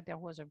conclusion that there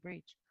was a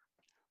breach?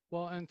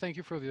 Well, and thank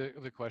you for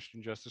the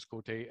question, Justice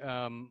Cote.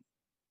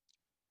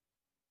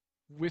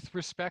 With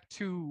respect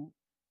to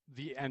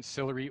the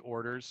ancillary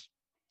orders,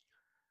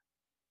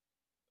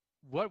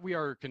 what we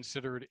are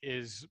considered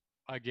is,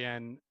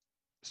 again,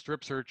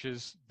 strip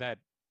searches that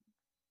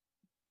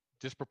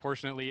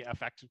disproportionately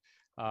affect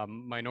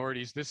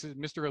minorities. This is,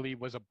 Mr. Ali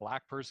was a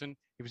Black person.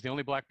 He was the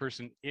only Black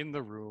person in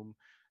the room.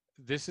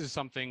 This is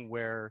something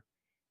where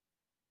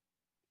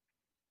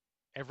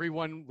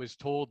everyone was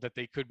told that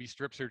they could be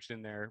strip searched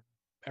in there.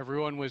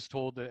 Everyone was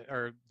told that,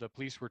 or the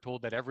police were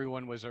told that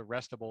everyone was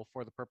arrestable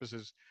for the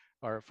purposes,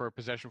 or for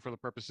possession for the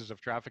purposes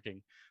of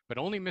trafficking. But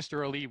only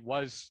Mr. Ali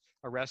was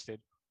arrested.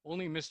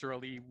 Only Mr.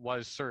 Ali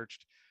was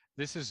searched.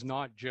 This is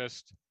not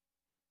just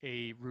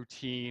a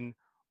routine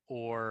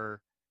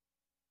or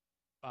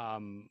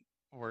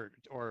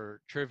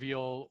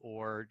trivial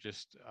or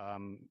just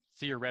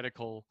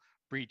theoretical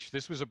breach.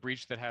 This was a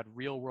breach that had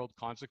real world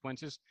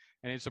consequences,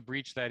 and it's a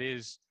breach that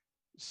is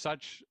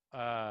such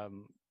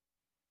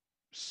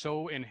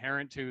so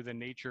inherent to the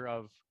nature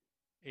of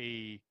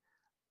a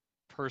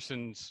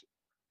person's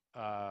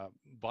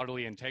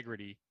bodily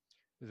integrity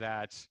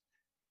that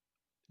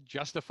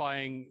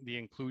justifying the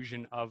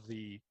inclusion of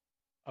the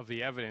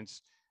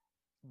evidence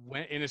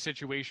when in a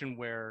situation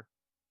where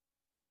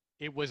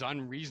it was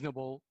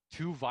unreasonable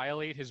to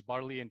violate his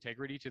bodily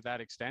integrity to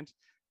that extent,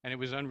 and it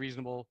was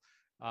unreasonable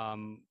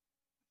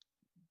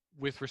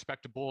with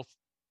respect to both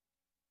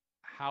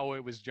how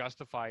it was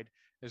justified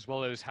as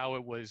well as how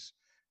it was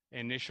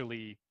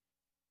initially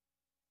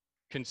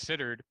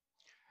considered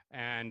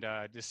and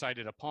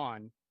decided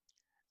upon,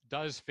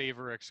 does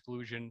favor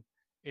exclusion.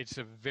 It's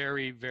a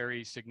very,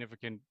 very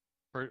significant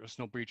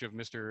personal breach of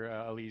Mr.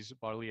 Ali's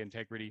bodily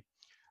integrity,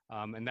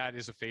 and that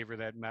is a favor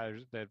that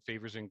matters, that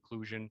favors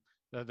inclusion.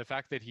 The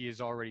fact that he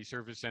has already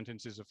served his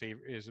sentence is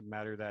a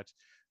matter that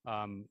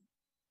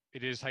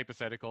it is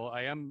hypothetical.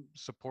 I am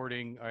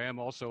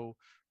also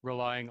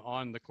relying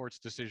on the court's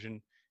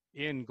decision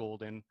in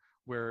Golden,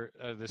 where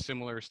the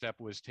similar step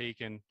was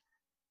taken.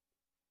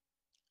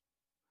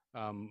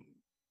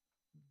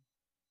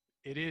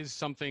 It is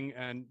something,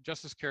 and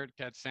Justice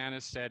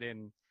Katsanis said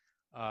in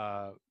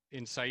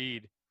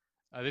Said,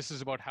 this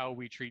is about how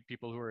we treat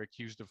people who are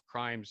accused of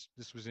crimes.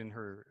 This was in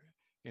her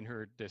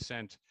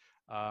dissent.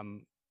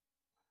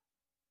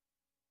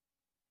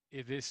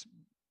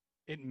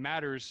 It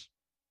matters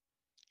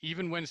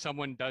even when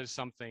someone does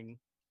something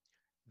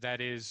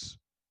that is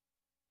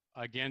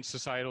against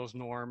societal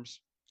norms,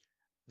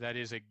 that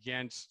is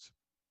against,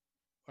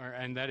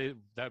 and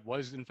that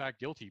was in fact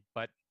guilty.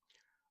 But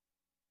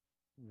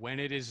when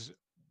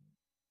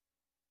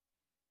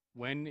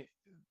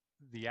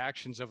the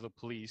actions of the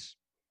police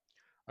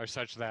are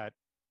such that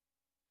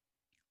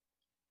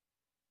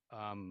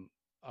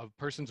a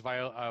person's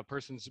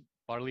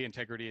bodily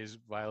integrity is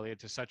violated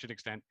to such an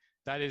extent,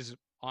 that is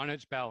on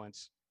its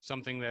balance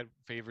something that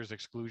favors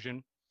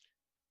exclusion.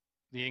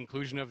 The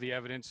inclusion of the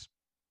evidence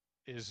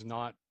is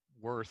not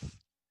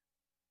worth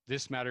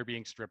this matter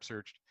being strip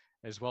searched,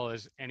 as well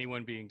as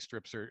anyone being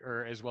strip searched,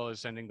 or as well as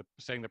setting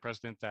the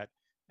precedent that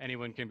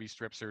anyone can be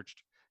strip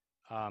searched.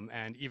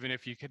 And even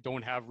if you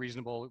don't have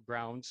reasonable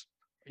grounds,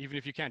 even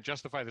if you can't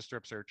justify the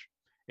strip search,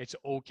 it's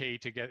okay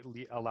to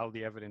allow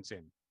the evidence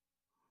in.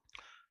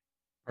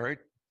 All right.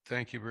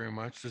 Thank you very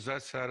much. Does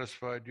that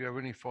satisfy? Do you have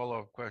any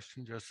follow-up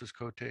question, Justice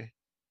Cote?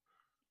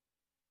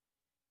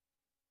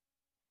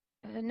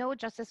 No,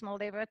 Justice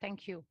Moldaver,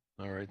 thank you.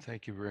 All right.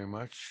 Thank you very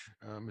much.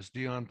 Ms.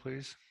 Dion,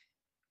 please.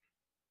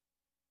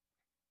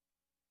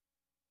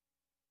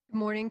 Good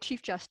morning,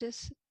 Chief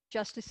Justice,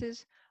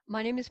 Justices.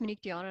 My name is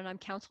Monique Dion, and I'm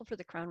counsel for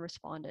the Crown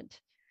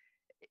Respondent.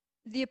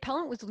 The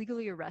appellant was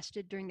legally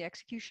arrested during the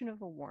execution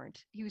of a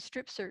warrant. He was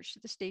strip searched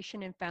at the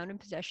station and found in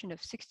possession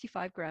of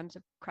 65 grams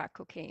of crack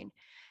cocaine.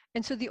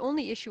 And so the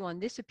only issue on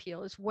this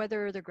appeal is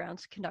whether the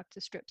grounds to conduct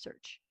a strip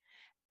search.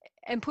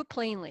 And put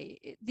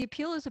plainly, the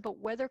appeal is about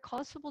whether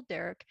Constable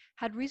Derrick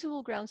had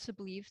reasonable grounds to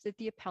believe that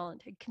the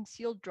appellant had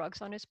concealed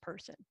drugs on his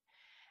person.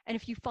 And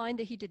if you find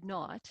that he did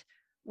not,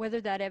 whether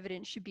that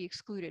evidence should be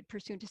excluded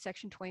pursuant to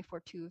Section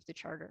 24(2) of the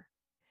Charter.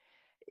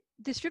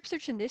 The strip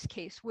search in this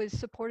case was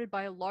supported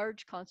by a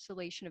large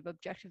constellation of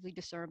objectively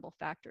discernible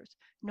factors,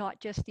 not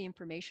just the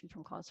information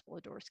from Constable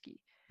Adorsky.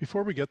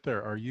 Before we get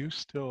there, are you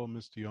still,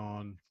 Ms.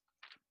 Dion,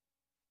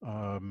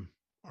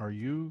 are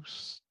you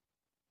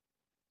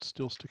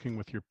still sticking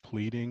with your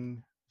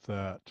pleading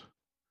that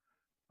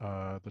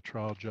the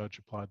trial judge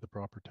applied the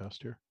proper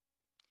test here?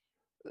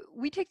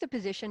 We take the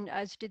position,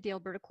 as did the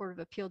Alberta Court of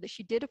Appeal, that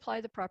she did apply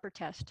the proper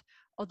test,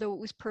 although it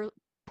was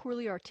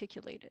poorly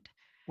articulated.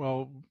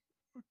 Well,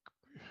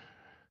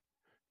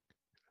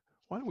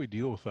 why don't we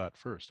deal with that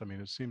first? I mean,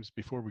 it seems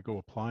before we go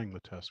applying the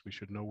test, we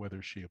should know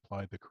whether she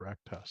applied the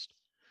correct test.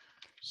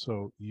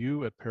 So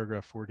you at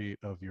paragraph 48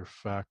 of your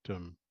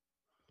factum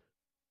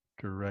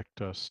direct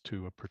us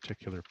to a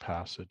particular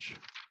passage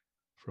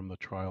from the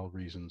trial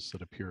reasons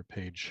that appear at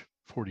page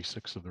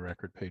 46 of the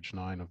record, page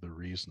 9 of the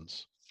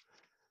reasons.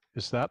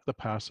 Is that the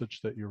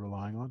passage that you're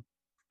relying on?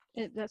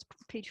 That's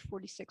page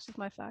 46 of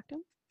my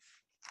factum.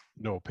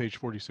 No, page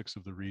 46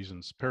 of the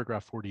reasons,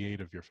 paragraph 48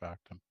 of your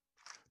factum.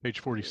 Page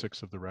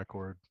 46 of the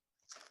record.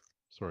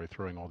 Sorry,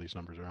 throwing all these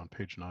numbers around.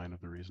 Page 9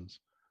 of the reasons.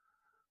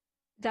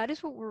 That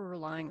is what we're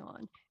relying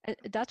on.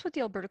 That's what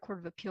the Alberta Court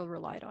of Appeal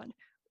relied on.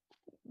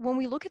 When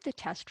we look at the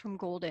test from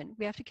Golden,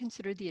 we have to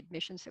consider the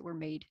admissions that were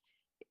made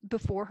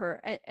before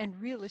her. And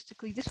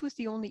realistically, this was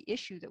the only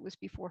issue that was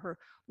before her,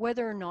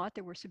 whether or not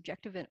there were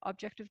subjective and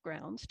objective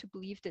grounds to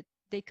believe that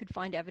they could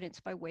find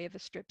evidence by way of a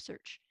strip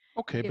search.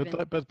 Okay,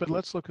 given- but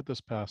let's look at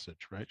this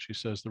passage, right? She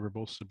says there were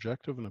both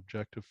subjective and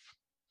objective,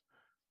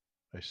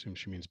 I assume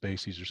she means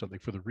bases or something,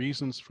 for the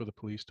reasons for the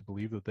police to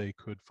believe that they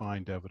could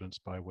find evidence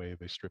by way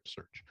of a strip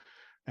search.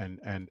 And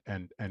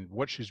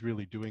what she's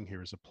really doing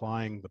here is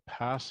applying the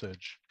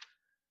passage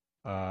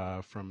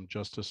from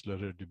Justice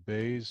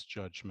Leroux-Dubé's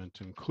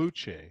judgment in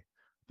Cloutier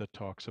that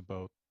talks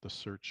about the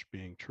search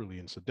being truly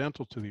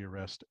incidental to the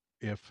arrest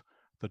if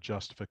the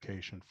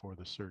justification for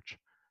the search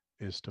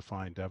is to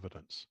find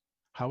evidence.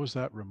 How is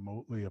that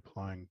remotely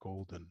applying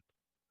Golden?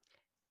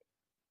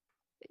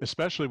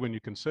 Especially when you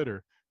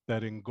consider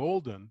that in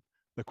Golden,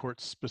 the court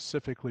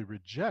specifically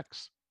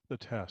rejects the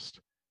test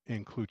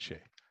in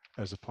Cloutier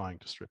as applying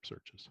to strip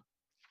searches.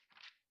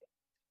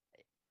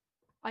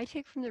 I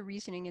take from the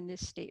reasoning in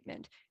this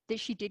statement that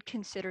she did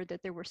consider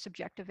that there were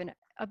subjective and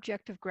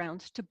objective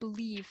grounds to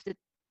believe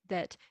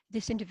that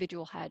this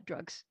individual had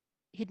drugs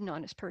hidden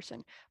on his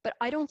person. But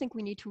I don't think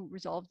we need to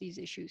resolve these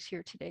issues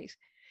here today.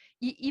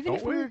 Even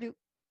if we were to,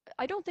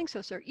 I don't think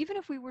so, sir. Even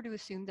if we were to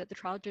assume that the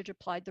trial judge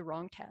applied the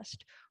wrong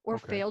test or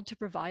failed to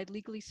provide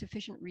legally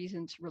sufficient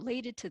reasons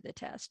related to the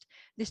test,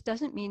 this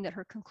doesn't mean that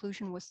her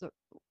conclusion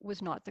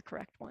was not the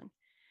correct one.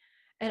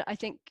 And I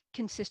think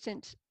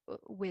consistent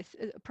with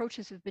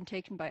approaches have been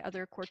taken by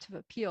other courts of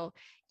appeal,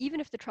 even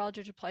if the trial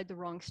judge applied the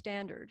wrong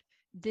standard,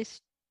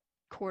 this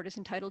court is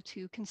entitled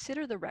to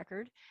consider the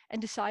record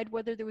and decide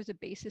whether there was a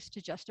basis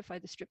to justify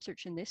the strip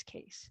search in this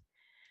case.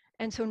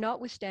 And so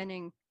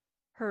notwithstanding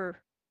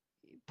her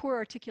poor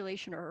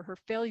articulation or her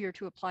failure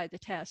to apply the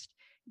test,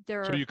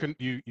 there So are...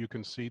 you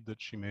concede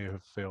that she may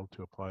have failed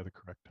to apply the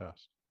correct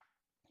test?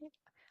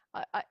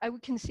 I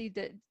would concede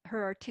that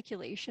her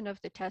articulation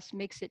of the test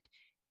makes it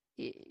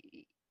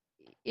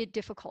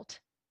difficult,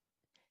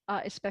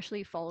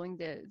 especially following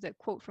the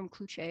quote from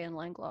Cloutier and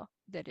Langlois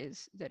that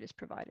is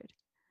provided.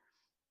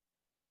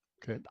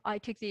 Okay. I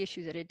take the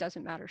issue that it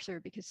doesn't matter, sir,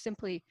 because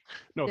simply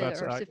No, there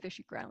that's are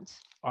sufficient grounds.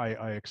 I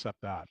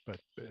accept that, but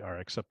or I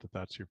accept that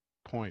that's your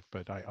point.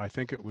 But I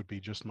think it would be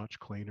just much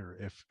cleaner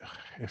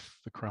if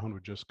the Crown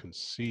would just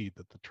concede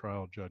that the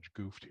trial judge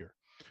goofed here,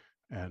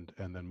 and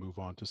then move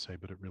on to say,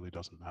 but it really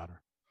doesn't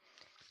matter.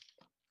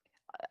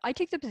 I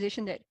take the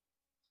position that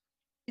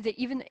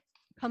even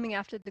coming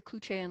after the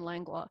Cloutier and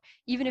Langlois,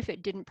 even if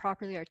it didn't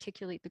properly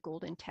articulate the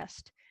Golden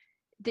test,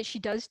 that she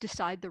does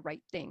decide the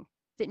right thing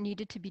that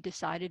needed to be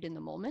decided in the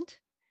moment.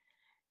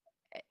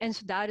 And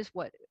so that is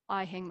what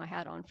I hang my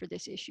hat on for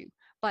this issue.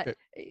 But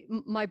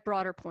my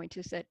broader point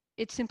is that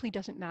it simply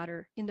doesn't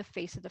matter in the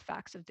face of the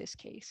facts of this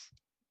case.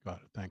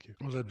 Got it. Thank you.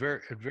 Well, at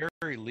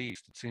very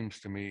least, it seems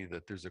to me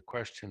that there's a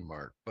question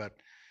mark. But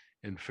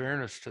in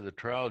fairness to the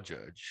trial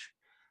judge,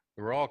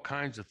 there were all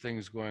kinds of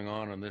things going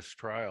on in this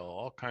trial,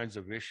 all kinds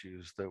of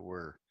issues that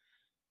were,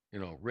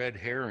 red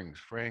herrings,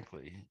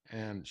 frankly.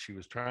 And she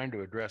was trying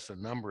to address a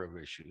number of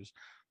issues.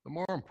 But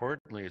more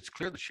importantly, it's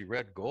clear that she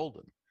read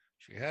Golden.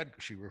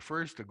 She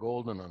refers to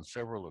Golden on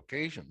several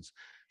occasions.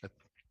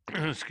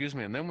 Excuse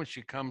me. And then when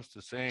she comes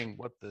to saying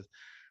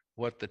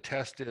what the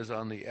test is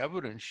on the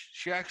evidence,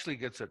 she actually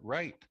gets it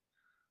right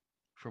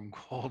from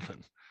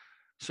Golden.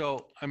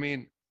 So, I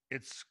mean,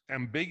 it's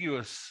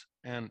ambiguous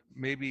and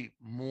maybe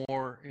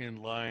more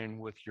in line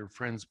with your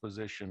friend's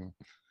position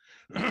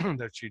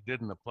that she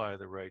didn't apply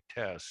the right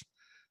test.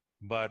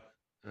 But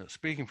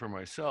speaking for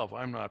myself,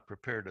 I'm not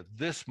prepared at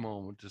this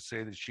moment to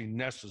say that she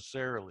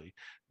necessarily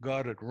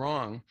got it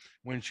wrong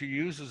when she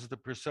uses the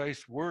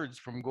precise words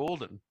from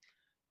Golden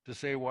to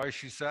say why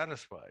she's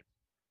satisfied.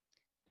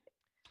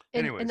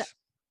 And, Anyways,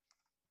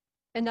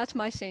 and that's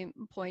my same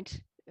point,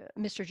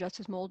 Mr.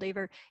 Justice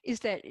Moldaver, is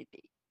that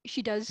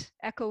she does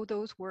echo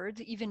those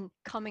words, even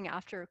coming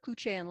after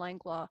Cloutier and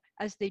Langlois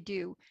as they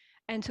do.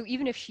 And so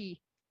even if she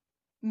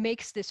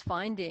makes this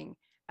finding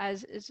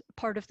as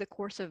part of the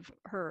course of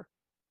her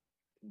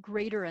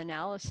greater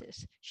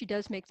analysis, she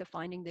does make the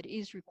finding that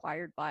is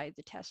required by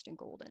the test in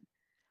Golden.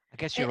 I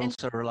guess you're And-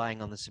 also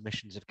relying on the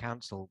submissions of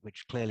counsel,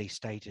 which clearly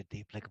stated the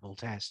applicable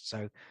test.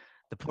 So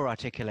the poor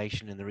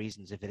articulation in the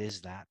reasons, if it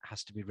is that,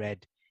 has to be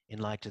read in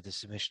light of the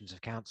submissions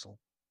of counsel.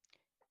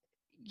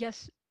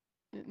 Yes,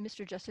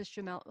 Mr. Justice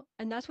Jamal,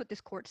 and that's what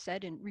this court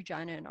said in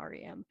Regina and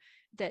REM,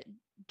 that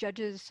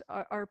judges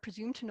are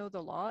presumed to know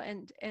the law,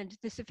 and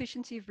the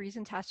sufficiency of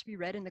reasons has to be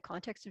read in the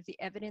context of the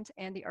evidence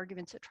and the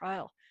arguments at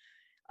trial.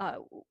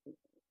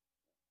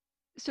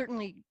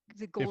 Certainly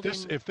the Golden...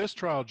 If this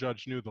trial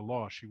judge knew the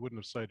law, she wouldn't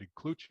have cited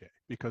Cloutier,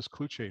 because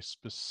Cloutier is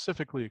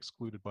specifically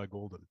excluded by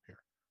Golden here.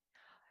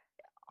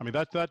 I mean,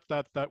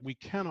 that we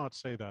cannot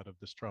say that of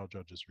this trial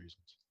judge's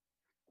reasons.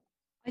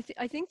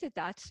 I think that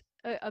that's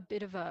a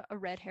bit of a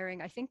red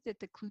herring. I think that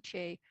the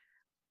Cloutier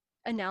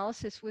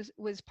analysis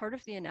was part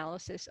of the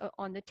analysis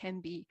on the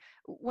 10B.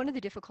 One of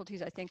the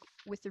difficulties, I think,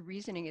 with the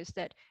reasoning is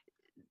that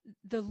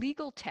the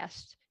legal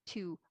test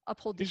to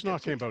uphold the He's not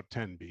talking about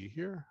 10B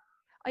here.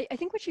 I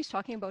think what she's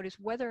talking about is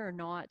whether or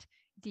not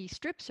the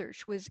strip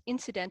search was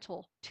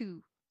incidental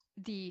to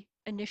the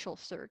initial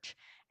search,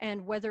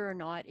 and whether or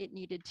not it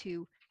needed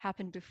to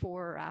happen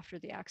before or after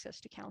the access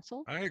to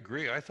counsel. I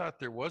agree. I thought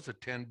there was a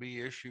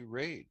 10B issue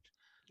raised.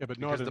 Yeah, but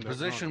Because not the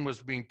position was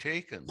being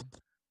taken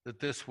that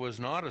this was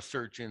not a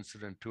search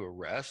incident to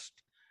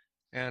arrest.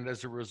 And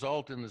as a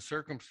result, in the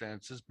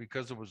circumstances,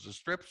 because it was a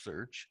strip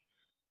search,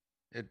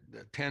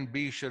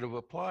 10B should have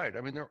applied.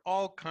 I mean, there are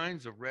all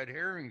kinds of red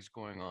herrings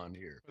going on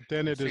here. But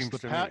then it it is seems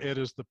to me. it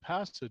is the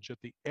passage at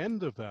the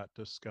end of that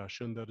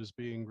discussion that is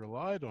being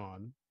relied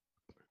on,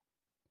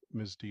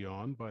 Ms.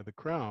 Dion, by the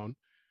Crown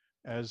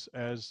as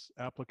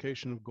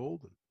application of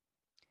Golden.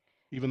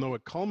 Even though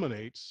it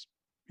culminates,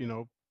 you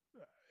know,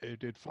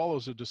 it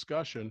follows a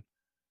discussion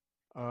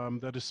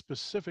that is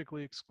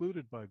specifically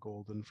excluded by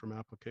Golden from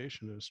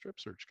application in a strip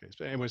search case.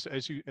 But anyways,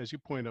 as you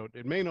point out,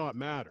 it may not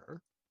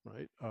matter,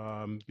 right?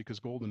 Because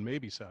Golden may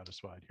be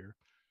satisfied here.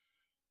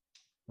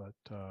 But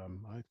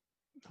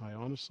I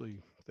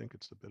honestly think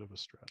it's a bit of a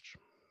stretch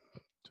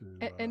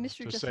And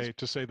Mr.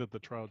 to say that the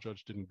trial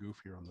judge didn't goof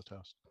here on the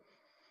test.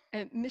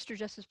 And Mr.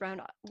 Justice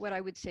Brown, what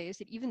I would say is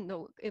that even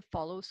though it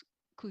follows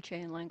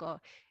Cloutier and Langlois,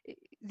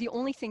 the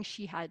only thing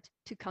she had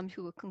to come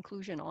to a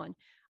conclusion on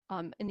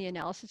in the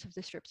analysis of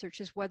the strip search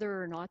is whether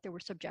or not there were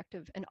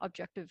subjective and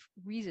objective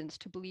reasons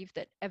to believe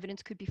that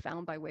evidence could be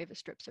found by way of a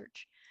strip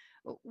search.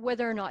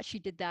 Whether or not she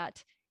did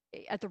that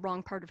at the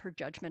wrong part of her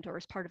judgment or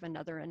as part of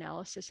another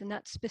analysis. And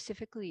that's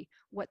specifically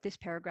what this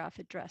paragraph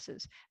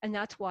addresses. And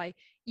that's why,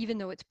 even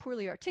though it's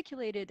poorly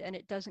articulated and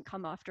it doesn't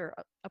come after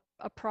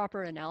a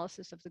proper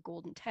analysis of the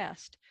Golden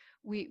test,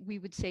 we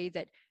would say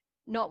that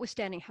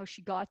notwithstanding how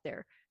she got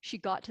there, she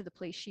got to the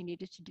place she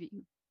needed to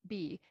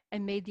be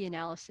and made the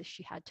analysis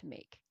she had to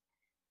make.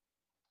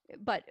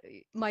 But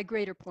my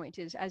greater point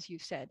is, as you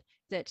said,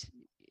 that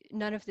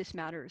none of this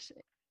matters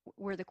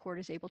where the court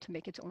is able to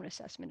make its own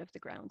assessment of the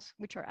grounds,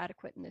 which are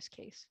adequate in this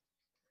case.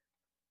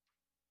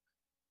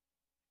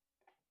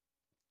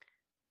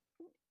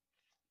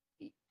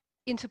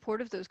 In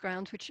support of those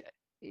grounds,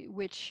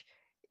 which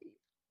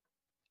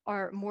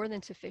are more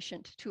than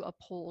sufficient to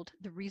uphold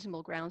the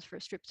reasonable grounds for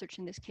a strip search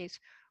in this case,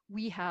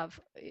 we have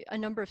a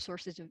number of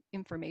sources of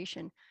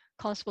information.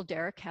 Constable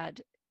Derrick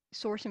had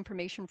source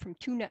information from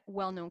two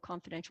well-known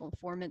confidential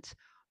informants.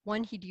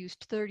 One he'd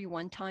used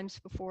 31 times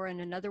before,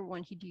 and another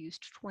one he'd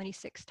used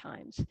 26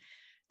 times.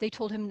 They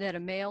told him that a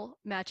male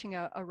matching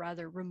a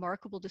rather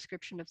remarkable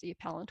description of the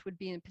appellant would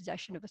be in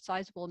possession of a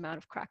sizable amount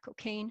of crack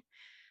cocaine.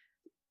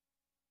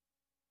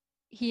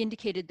 He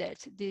indicated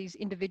that these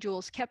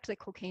individuals kept the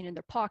cocaine in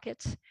their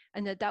pockets,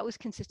 and that was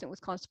consistent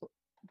with Constable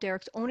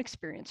Derrick's own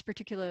experience,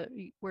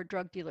 particularly where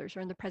drug dealers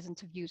are in the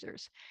presence of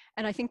users.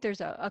 And I think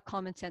there's a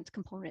common sense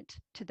component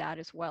to that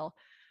as well.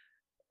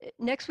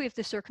 Next, we have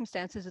the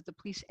circumstances of the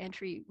police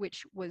entry,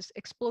 which was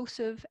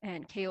explosive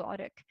and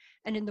chaotic.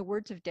 And in the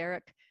words of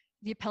Derrick,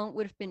 the appellant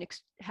would have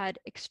had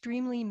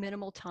extremely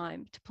minimal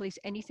time to place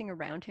anything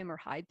around him or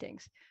hide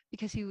things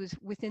because he was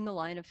within the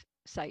line of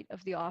sight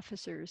of the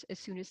officers as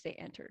soon as they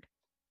entered.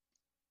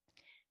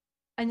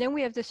 And then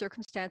we have the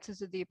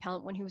circumstances of the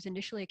appellant when he was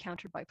initially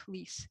encountered by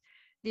police.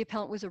 The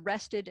appellant was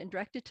arrested and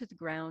directed to the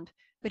ground,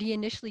 but he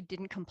initially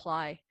didn't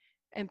comply.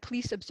 And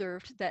police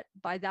observed that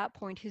by that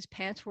point, his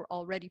pants were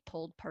already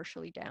pulled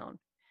partially down.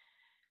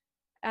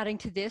 Adding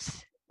to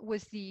this,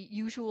 was the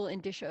usual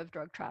indicia of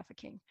drug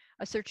trafficking.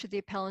 A search of the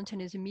appellant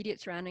and his immediate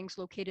surroundings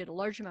located a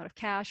large amount of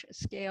cash, a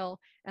scale,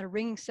 and a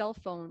ringing cell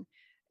phone,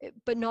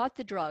 but not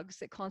the drugs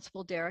that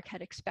Constable Derrick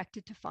had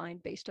expected to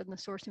find based on the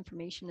source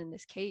information in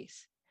this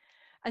case.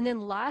 And then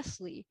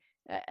lastly,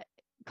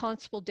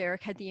 Constable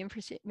Derrick had the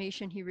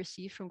information he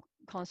received from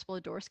Constable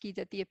Odorsky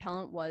that the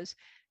appellant was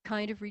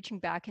kind of reaching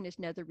back in his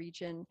nether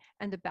region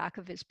and the back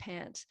of his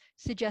pants,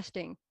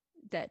 suggesting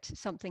that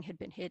something had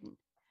been hidden.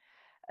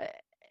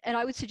 And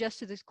I would suggest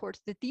to this court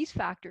that these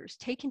factors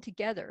taken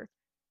together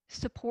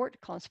support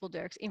Constable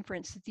Derrick's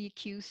inference that the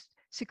accused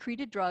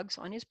secreted drugs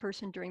on his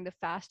person during the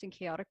fast and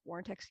chaotic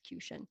warrant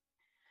execution.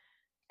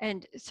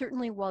 And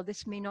certainly while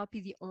this may not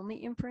be the only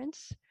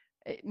inference,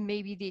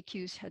 maybe the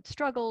accused had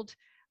struggled,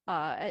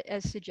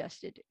 as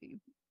suggested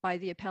by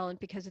the appellant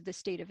because of the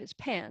state of his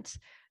pants,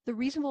 the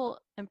reasonable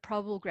and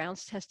probable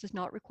grounds test does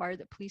not require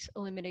that police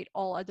eliminate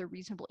all other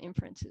reasonable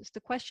inferences.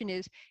 The question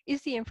is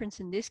the inference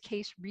in this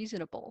case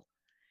reasonable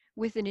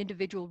with an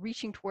individual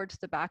reaching towards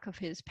the back of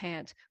his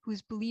pants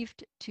who's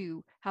believed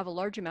to have a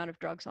large amount of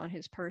drugs on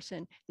his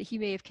person, that he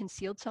may have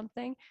concealed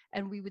something?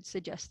 And we would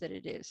suggest that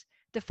it is.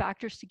 The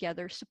factors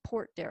together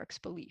support Derrick's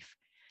belief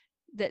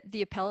that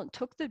the appellant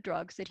took the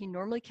drugs that he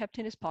normally kept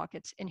in his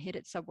pockets and hid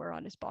it somewhere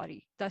on his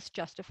body, thus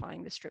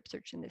justifying the strip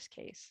search in this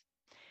case.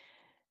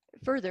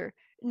 Further,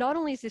 not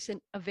only is this an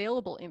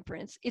available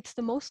inference, it's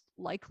the most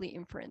likely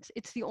inference.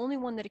 It's the only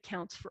one that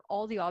accounts for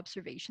all the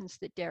observations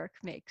that Derrick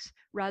makes,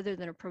 rather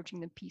than approaching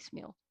them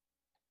piecemeal.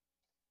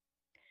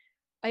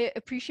 I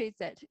appreciate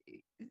that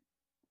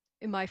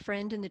my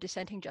friend and the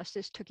dissenting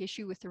justice took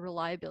issue with the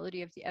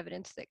reliability of the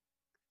evidence that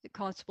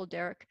Constable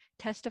Derrick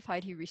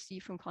testified he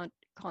received from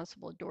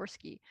Constable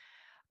Odorsky,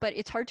 but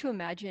it's hard to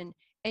imagine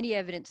any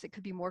evidence that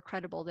could be more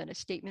credible than a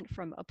statement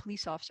from a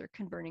police officer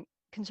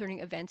concerning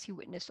events he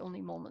witnessed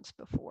only moments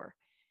before.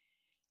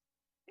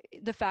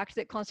 The fact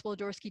that Constable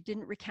Odorsky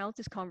didn't recount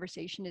this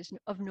conversation is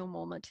of no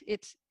moment.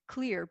 It's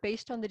clear,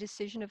 based on the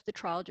decision of the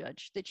trial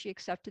judge, that she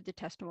accepted the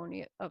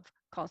testimony of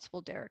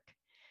Constable Derrick.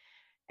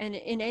 And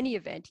in any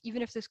event,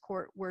 even if this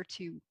court were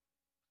to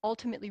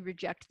ultimately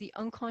reject the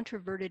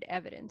uncontroverted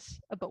evidence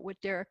about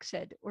what Derrick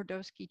said or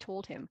Odorsky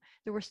told him,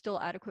 there were still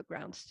adequate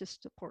grounds to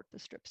support the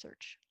strip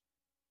search.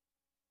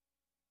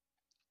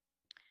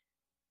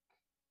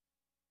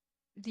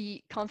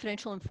 The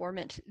confidential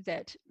informant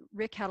that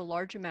Rick had a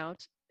large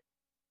amount,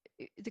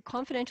 the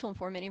confidential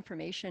informant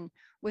information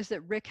was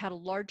that Rick had a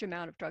large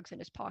amount of drugs in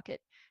his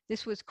pocket.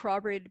 This was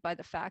corroborated by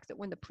the fact that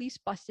when the police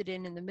busted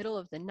in the middle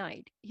of the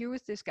night, here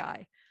was this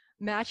guy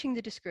matching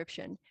the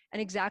description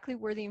and exactly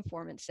where the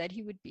informant said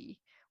he would be,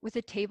 with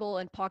a table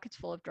and pockets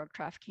full of drug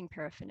trafficking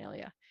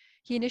paraphernalia.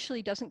 He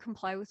initially doesn't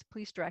comply with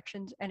police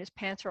directions and his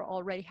pants are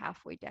already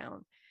halfway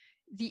down.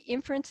 The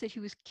inference that he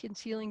was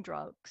concealing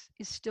drugs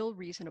is still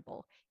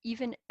reasonable,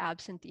 even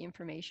absent the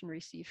information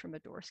received from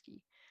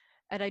Odorsky.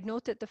 And I'd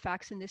note that the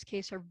facts in this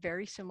case are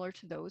very similar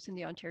to those in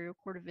the Ontario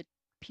Court of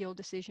Appeal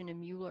decision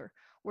in Mueller,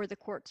 where the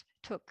court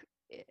took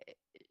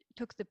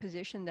the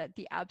position that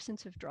the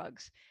absence of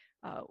drugs,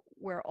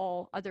 where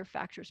all other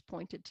factors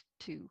pointed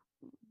to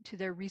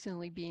their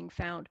reasonably being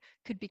found,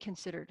 could be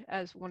considered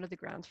as one of the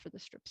grounds for the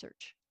strip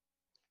search.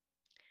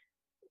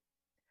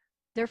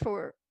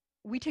 Therefore,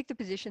 we take the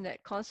position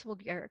that Constable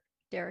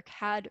Derrick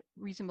had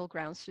reasonable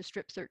grounds to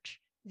strip search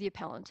the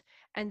appellant,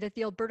 and that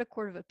the Alberta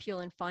Court of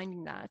Appeal, in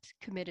finding that,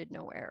 committed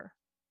no error.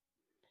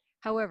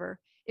 However,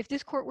 if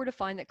this court were to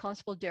find that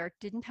Constable Derrick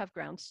didn't have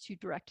grounds to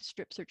direct a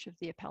strip search of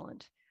the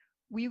appellant,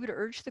 we would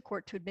urge the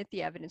court to admit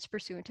the evidence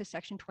pursuant to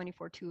Section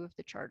 24(2) of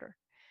the Charter.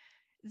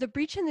 The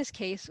breach in this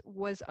case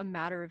was a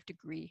matter of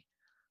degree.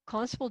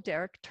 Constable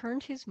Derrick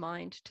turned his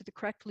mind to the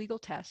correct legal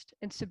test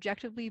and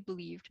subjectively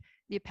believed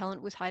the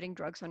appellant was hiding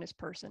drugs on his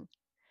person.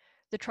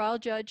 The trial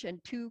judge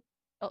and 2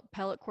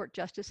 appellate court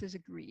justices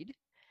agreed,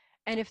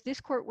 and if this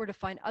court were to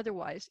find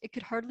otherwise, it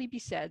could hardly be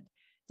said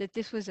that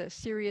this was a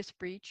serious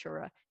breach or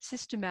a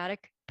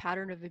systematic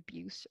pattern of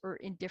abuse or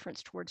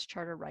indifference towards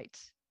charter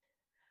rights.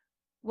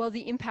 While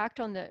the impact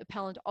on the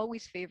appellant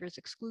always favors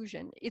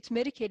exclusion, it's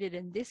mitigated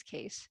in this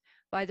case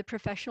by the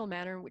professional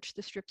manner in which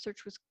the strip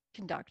search was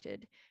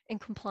conducted in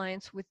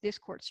compliance with this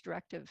court's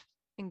directive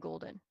in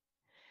Golden.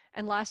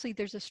 And lastly,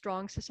 there's a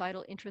strong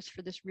societal interest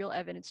for this real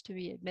evidence to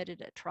be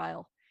admitted at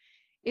trial.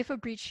 If a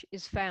breach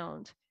is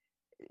found,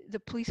 the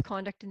police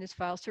conduct in this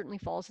file certainly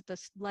falls at the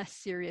less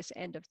serious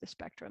end of the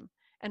spectrum,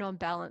 and on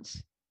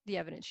balance, the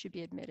evidence should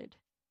be admitted.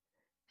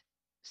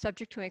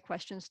 Subject to any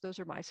questions, those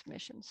are my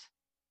submissions.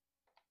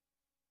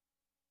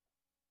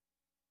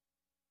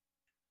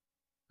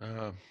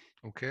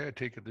 Okay, I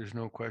take it there's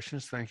no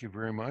questions. Thank you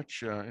very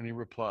much. Any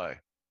reply?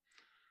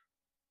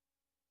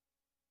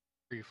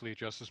 Briefly,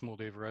 Justice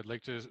Moldaver, I'd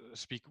like to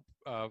speak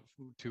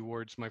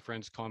towards my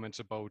friend's comments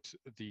about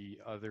the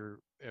other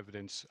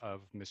evidence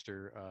of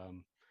Mr.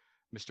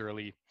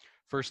 Ali.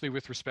 Firstly,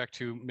 with respect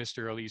to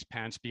Mr. Ali's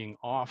pants being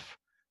off,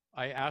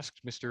 I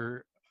asked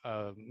Mr.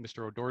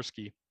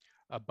 Odorsky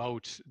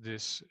about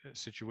this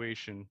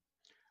situation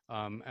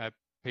at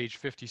page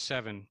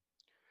 57.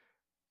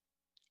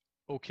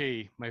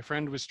 okay, my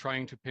friend was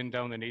trying to pin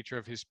down the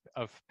nature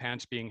of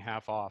pants being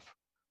half off.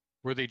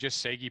 Were they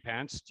just saggy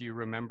pants? Do you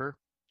remember?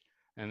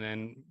 And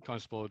then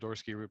Constable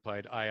Odorsky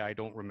replied, I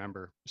don't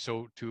remember.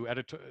 So to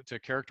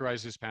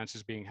characterize his pants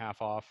as being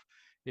half off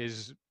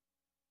is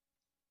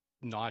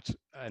not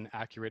an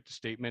accurate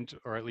statement,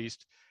 or at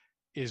least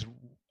is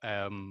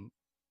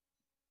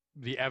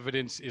the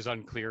evidence is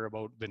unclear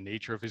about the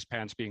nature of his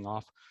pants being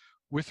off.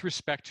 With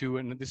respect to,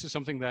 and this is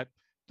something that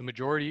the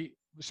majority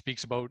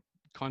speaks about,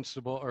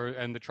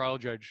 and the trial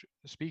judge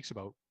speaks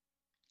about,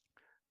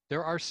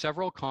 there are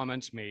several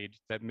comments made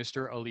that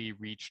Mr. Ali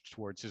reached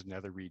towards his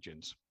nether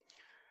regions.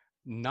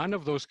 None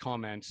of those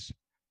comments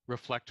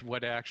reflect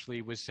what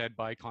actually was said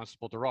by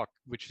Constable Duroc,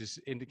 which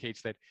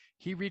indicates that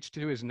he reached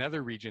to his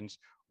nether regions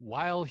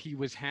while he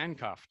was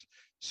handcuffed.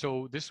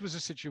 So this was a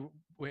situation,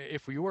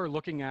 if we were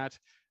looking at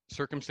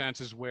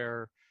circumstances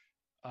where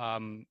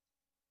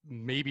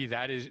maybe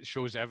that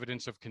shows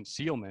evidence of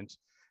concealment,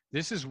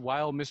 this is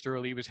while Mr.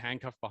 Ali was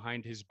handcuffed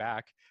behind his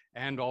back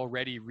and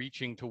already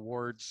reaching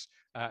towards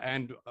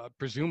and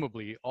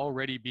presumably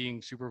already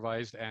being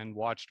supervised and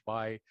watched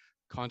by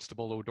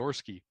Constable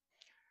Odorsky.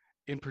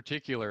 In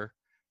particular,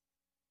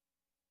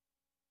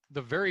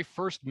 the very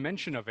first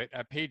mention of it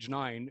at page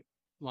 9,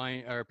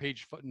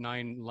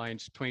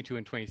 lines 22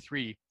 and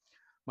 23,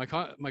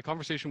 my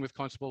conversation with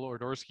Constable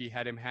Odorsky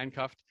had him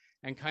handcuffed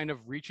and kind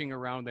of reaching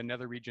around the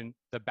nether region,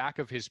 the back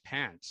of his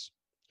pants.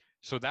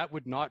 So that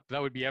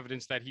would be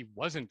evidence that he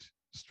wasn't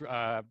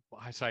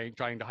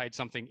trying to hide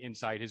something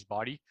inside his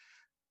body.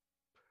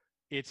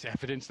 It's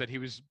evidence that he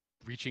was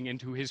reaching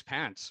into his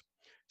pants.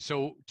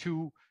 So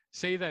to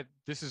say that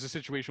this is a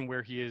situation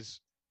where he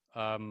is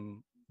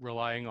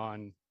relying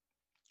on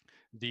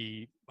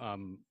the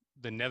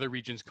nether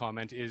regions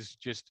comment is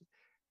just,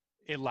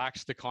 it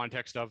lacks the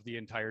context of the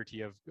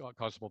entirety of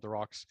Constable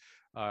Duroc's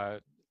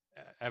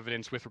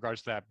evidence with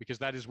regards to that, because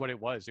that is what it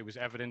was. It was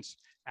evidence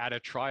at a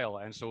trial,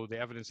 and so the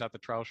evidence at the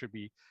trial should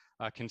be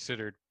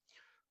considered.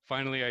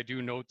 Finally, I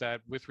do note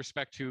that with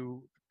respect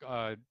to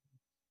the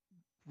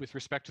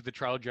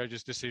trial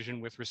judge's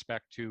decision with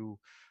respect to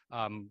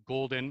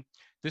Golden,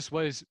 this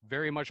was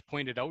very much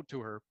pointed out to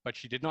her, but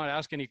she did not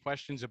ask any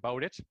questions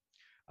about it.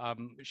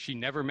 She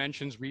never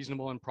mentions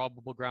reasonable and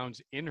probable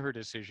grounds in her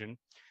decision.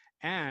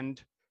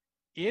 And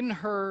in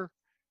her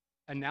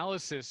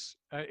analysis,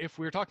 if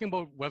we're talking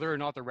about whether or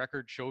not the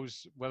record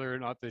shows whether or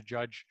not the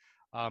judge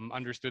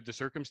understood the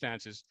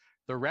circumstances,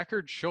 the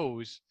record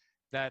shows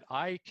that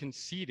I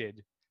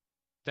conceded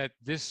that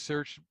this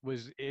search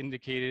was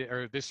indicated,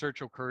 or this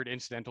search occurred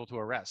incidental to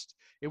arrest.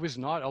 It was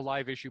not a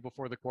live issue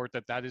before the court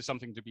that is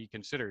something to be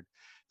considered.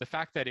 The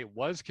fact that it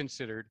was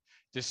considered,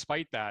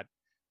 despite that,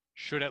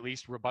 should at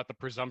least rebut the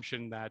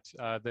presumption that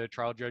the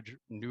trial judge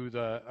knew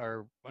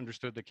or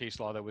understood the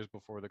case law that was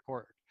before the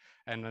court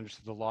and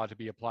understood the law to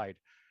be applied.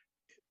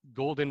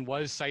 Golden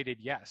was cited,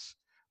 yes,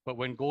 but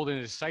when Golden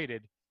is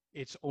cited,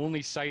 it's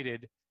only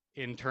cited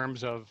in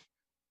terms of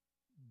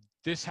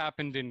this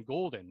happened in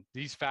Golden.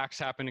 These facts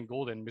happened in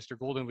Golden. Mr.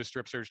 Golden was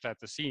strip searched at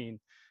the scene.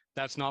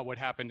 That's not what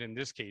happened in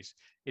this case.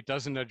 It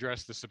doesn't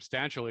address the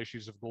substantial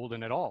issues of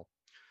Golden at all.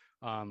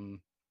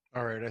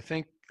 All right, I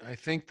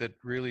think that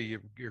really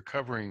you're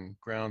covering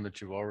ground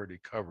that you've already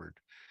covered.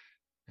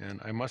 And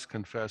I must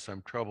confess,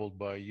 I'm troubled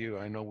by you.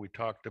 I know we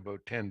talked about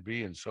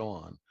 10B and so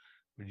on,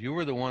 but you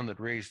were the one that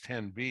raised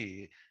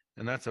 10B,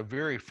 and that's a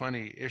very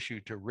funny issue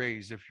to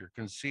raise if you're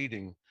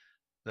conceding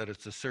that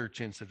it's a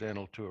search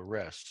incidental to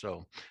arrest.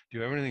 So do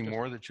you have anything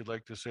more that you'd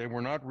like to say?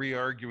 We're not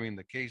re-arguing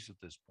the case at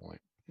this point.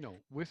 No,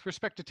 with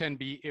respect to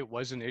 10B, it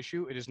was an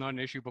issue. It is not an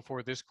issue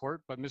before this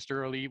court, but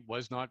Mr. Ali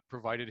was not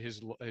provided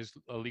his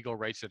legal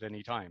rights at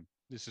any time.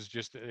 This is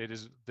just,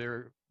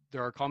 there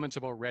are comments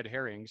about red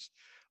herrings.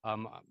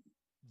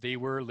 They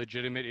were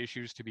legitimate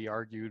issues to be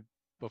argued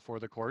before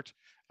the court.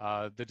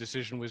 The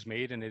decision was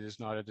made, and it is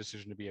not a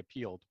decision to be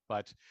appealed.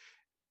 But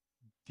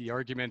the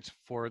argument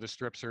for the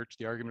strip search,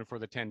 the argument for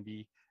the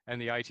 10B,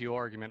 and the ITO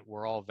argument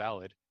were all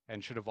valid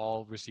and should have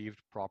all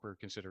received proper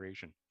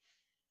consideration.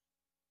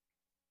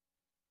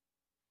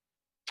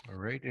 All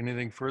right,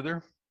 anything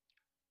further?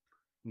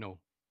 No.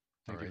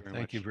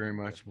 Thank you very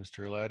much,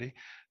 Mr. Laddie.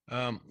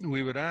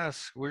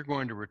 We're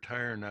going to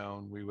retire now,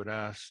 and we would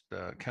ask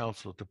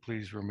counsel to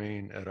please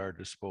remain at our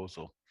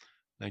disposal.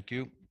 Thank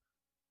you.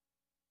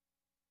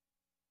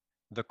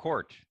 The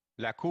court,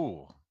 la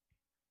cour.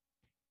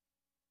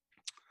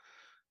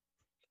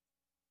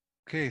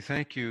 Okay,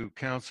 thank you,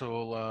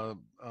 counsel.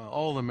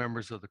 All the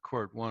members of the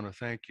court want to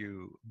thank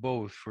you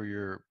both for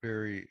your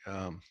very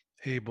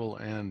able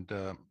and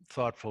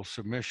thoughtful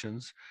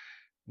submissions.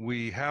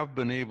 We have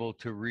been able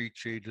to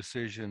reach a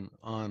decision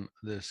on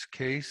this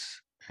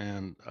case,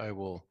 and I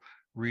will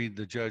read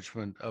the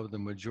judgment of the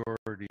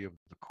majority of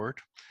the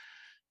court.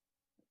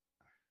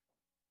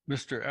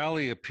 Mr.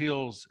 Ali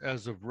appeals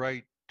as of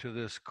right to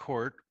this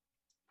court.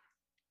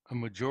 A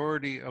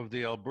majority of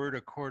the Alberta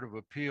Court of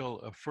Appeal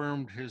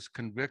affirmed his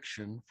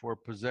conviction for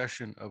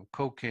possession of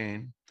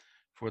cocaine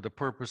for the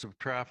purpose of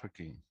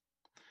trafficking.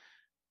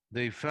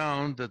 They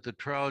found that the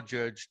trial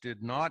judge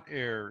did not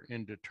err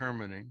in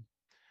determining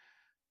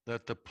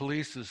that the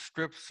police's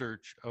strip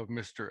search of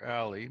Mr.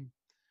 Ali,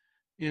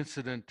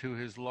 incident to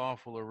his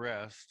lawful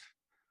arrest,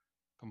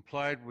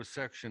 complied with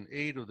Section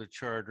 8 of the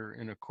Charter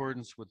in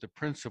accordance with the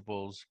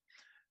principles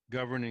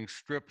governing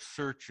strip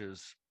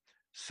searches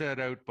set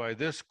out by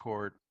this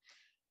court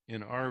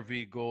in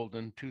R.V.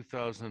 Golden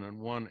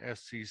 2001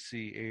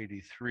 SCC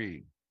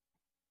 83.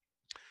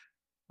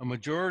 A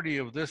majority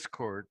of this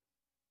court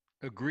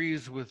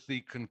agrees with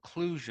the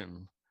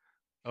conclusion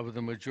of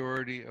the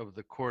majority of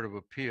the Court of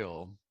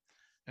Appeal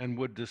and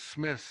would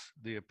dismiss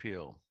the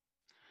appeal.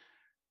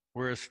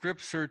 Where a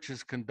strip search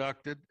is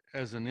conducted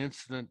as an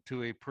incident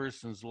to a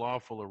person's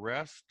lawful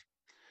arrest,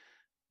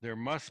 there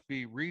must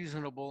be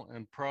reasonable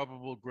and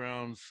probable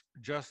grounds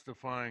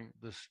justifying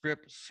the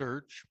strip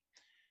search,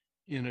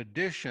 in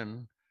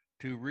addition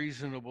to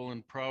reasonable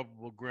and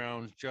probable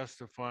grounds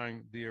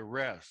justifying the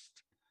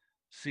arrest.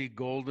 See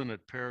Golden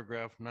at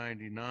paragraph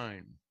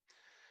 99.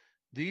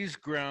 These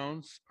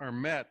grounds are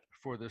met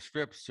for the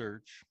strip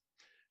search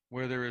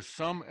where there is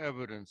some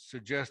evidence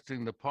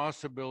suggesting the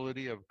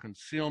possibility of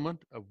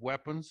concealment of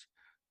weapons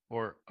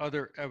or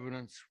other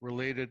evidence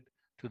related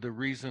to the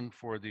reason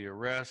for the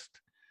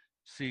arrest.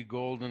 See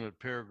Golden at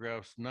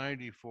paragraphs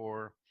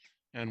 94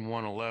 and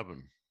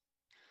 111.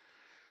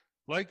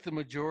 Like the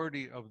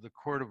majority of the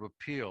Court of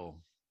Appeal,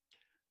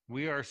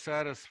 we are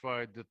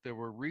satisfied that there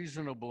were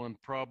reasonable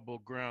and probable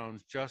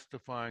grounds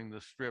justifying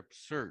the strip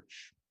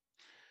search.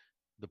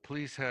 The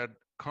police had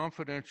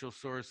confidential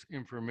source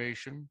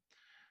information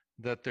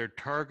that their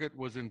target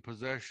was in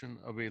possession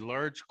of a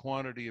large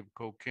quantity of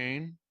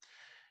cocaine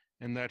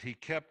and that he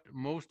kept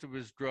most of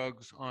his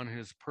drugs on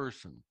his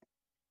person.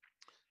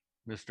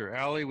 Mr.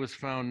 Ali was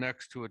found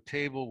next to a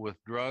table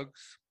with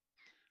drugs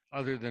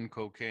other than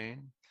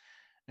cocaine,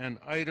 and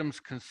items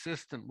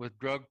consistent with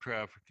drug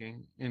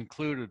trafficking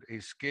included a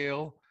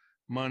scale,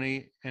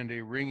 money, and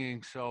a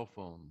ringing cell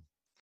phone.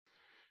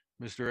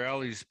 Mr.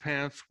 Ali's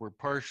pants were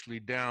partially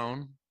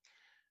down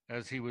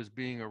as he was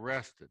being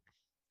arrested,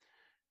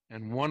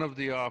 and one of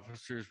the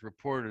officers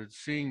reported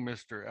seeing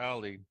Mr.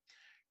 Ali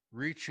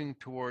reaching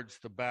towards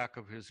the back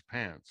of his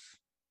pants.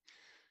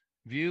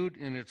 Viewed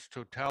in its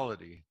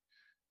totality,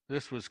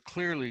 this was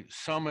clearly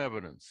some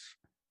evidence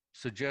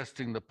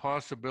suggesting the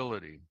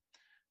possibility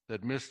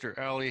that Mr.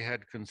 Ali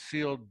had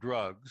concealed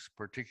drugs,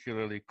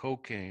 particularly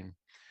cocaine,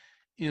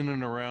 in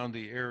and around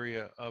the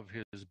area of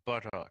his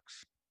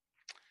buttocks.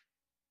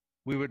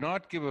 We would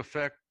not give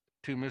effect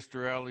to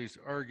Mr. Ali's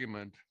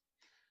argument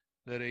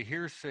that a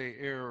hearsay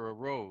error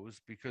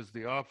arose because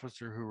the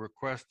officer who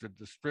requested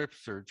the strip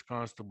search,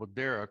 Constable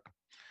Derrick,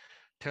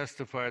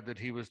 testified that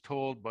he was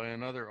told by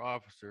another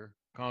officer,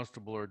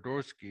 Constable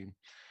Ordorsky,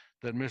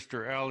 that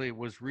Mr. Ali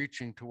was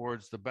reaching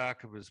towards the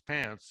back of his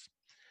pants,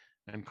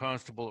 and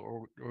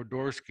Constable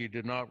Ordorsky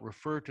did not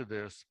refer to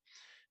this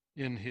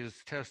in his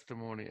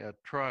testimony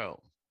at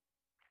trial.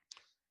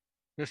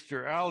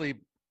 Mr. Ali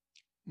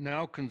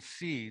now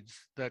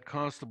concedes that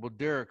Constable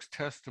Derrick's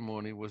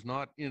testimony was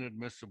not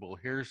inadmissible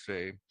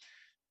hearsay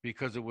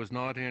because it was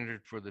not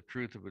entered for the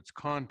truth of its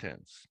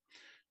contents.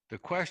 The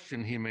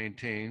question, he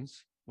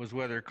maintains, was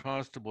whether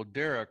Constable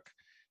Derrick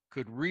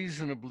could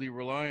reasonably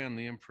rely on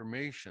the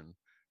information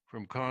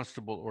from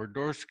Constable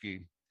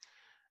Ordorsky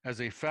as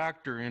a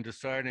factor in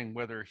deciding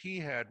whether he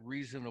had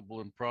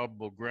reasonable and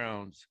probable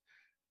grounds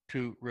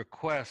to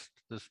request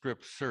the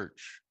strip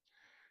search.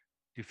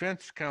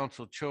 Defense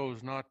counsel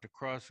chose not to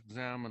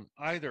cross-examine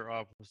either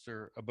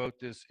officer about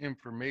this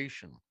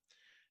information.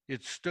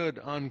 It stood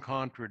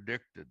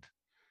uncontradicted.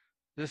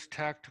 This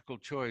tactical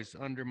choice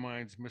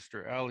undermines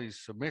Mr. Ali's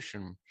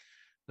submission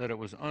that it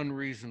was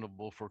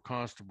unreasonable for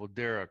Constable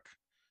Derrick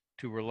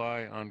to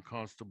rely on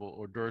Constable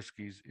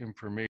Ordorsky's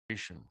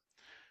information.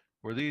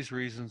 For these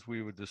reasons,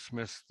 we would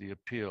dismiss the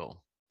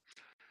appeal.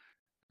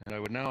 And I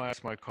would now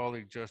ask my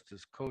colleague,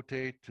 Justice Cote,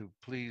 to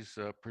please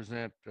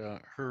present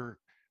her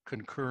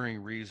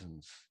concurring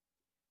reasons.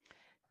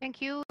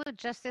 Thank you,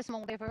 Justice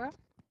Moldaver.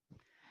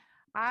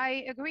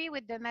 I agree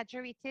with the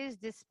majority's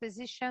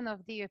disposition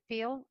of the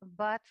appeal,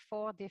 but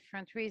for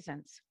different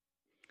reasons.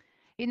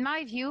 In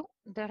my view,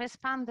 the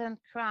respondent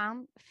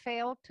Crown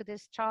failed to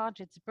discharge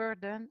its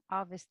burden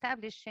of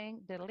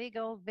establishing the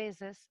legal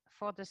basis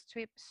for the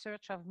strip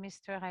search of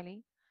Mr.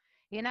 Ali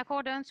in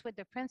accordance with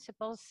the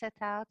principles set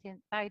out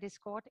by this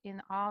court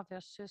in R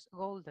versus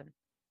Golden.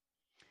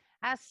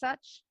 As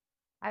such,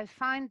 I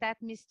find that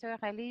Mr.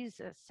 Ali's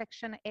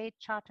Section 8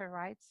 charter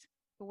rights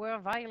were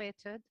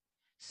violated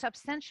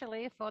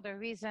substantially for the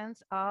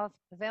reasons of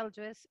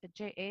Veldres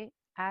JA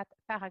at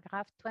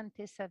paragraph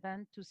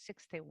 27 to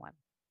 61.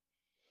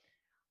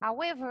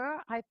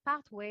 However, I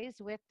part ways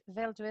with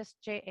Veldres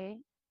JA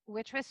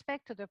with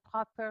respect to the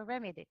proper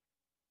remedy.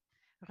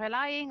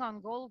 Relying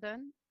on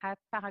Golden at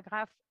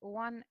paragraph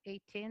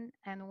 118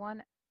 and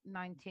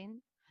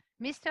 119,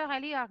 Mr.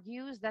 Ali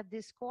argues that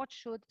this court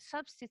should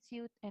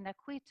substitute an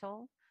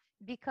acquittal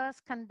because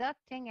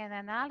conducting an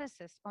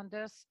analysis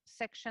under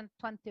section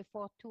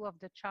 24.2 of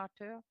the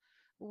Charter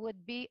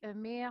would be a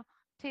mere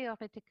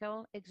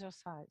theoretical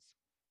exercise.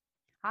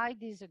 I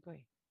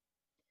disagree.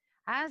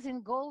 As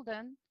in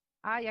Golden,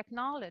 I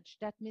acknowledge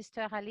that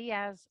Mr. Ali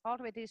has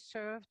already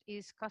served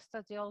his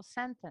custodial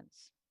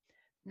sentence.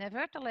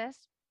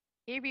 Nevertheless,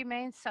 he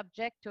remains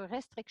subject to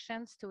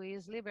restrictions to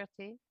his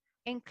liberty,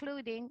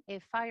 including a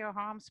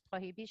firearms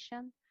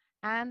prohibition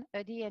and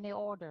a DNA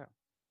order.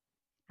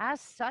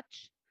 As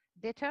such,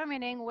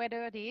 determining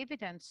whether the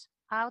evidence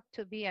ought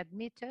to be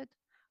admitted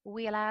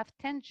will have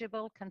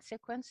tangible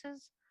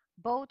consequences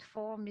both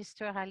for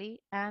Mr. Ali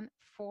and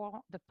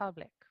for the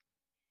public.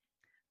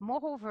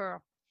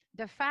 Moreover,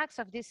 the facts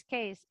of this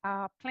case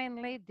are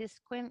plainly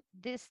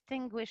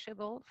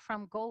distinguishable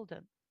from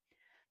Golden.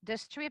 The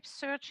strip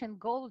search in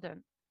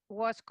Golden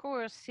was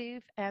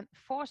coercive and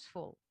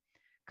forceful,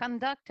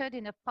 conducted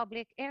in a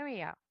public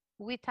area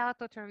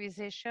without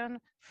authorization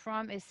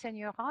from a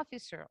senior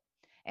officer,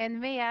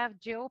 and may have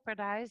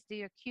jeopardized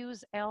the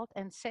accused's health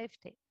and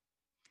safety.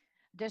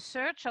 The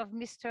search of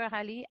Mr.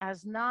 Ali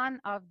has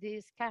none of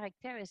these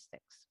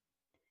characteristics.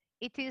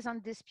 It is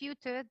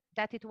undisputed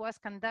that it was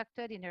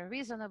conducted in a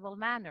reasonable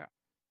manner.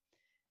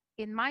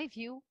 In my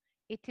view,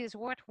 it is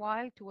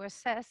worthwhile to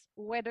assess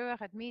whether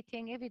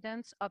admitting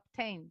evidence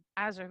obtained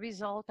as a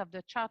result of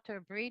the charter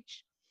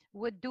breach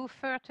would do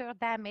further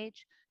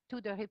damage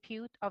to the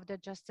repute of the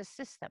justice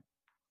system.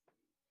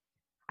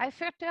 I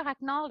further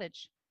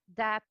acknowledge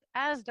that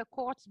as the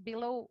courts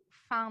below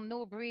found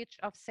no breach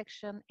of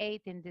Section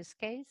 8 in this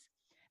case,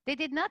 they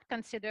did not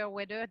consider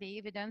whether the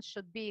evidence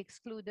should be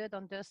excluded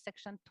under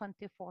Section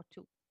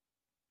 24(2).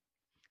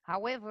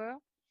 However,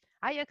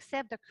 I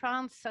accept the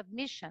Crown's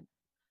submission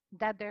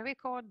that the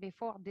record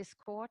before this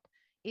court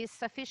is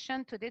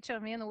sufficient to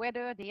determine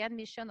whether the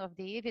admission of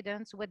the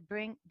evidence would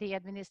bring the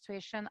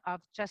administration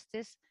of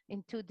justice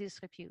into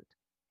disrepute.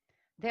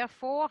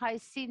 Therefore, I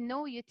see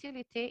no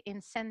utility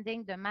in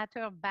sending the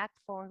matter back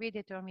for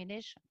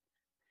redetermination.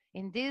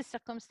 In these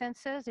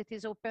circumstances, it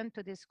is open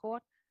to this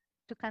court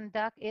to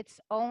conduct its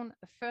own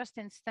first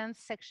instance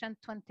Section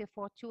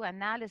 24(2)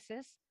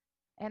 analysis,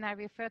 and I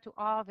refer to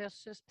R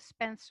versus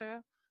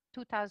Spencer,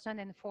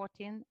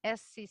 2014,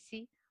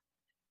 SCC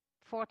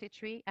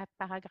 43 at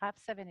paragraph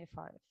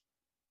 75.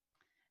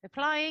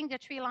 Applying the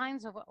 3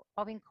 lines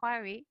of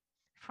inquiry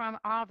from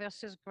R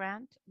versus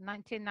Grant,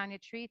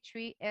 1993,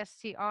 3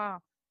 SCR,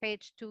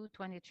 page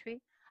 223,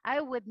 I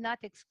would not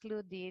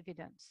exclude the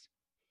evidence.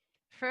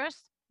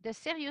 First, the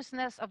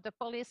seriousness of the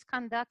police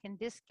conduct in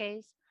this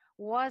case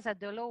was at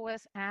the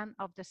lowest end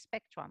of the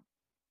spectrum.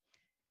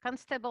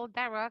 Constable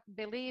Darroch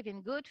believed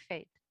in good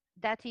faith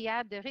that he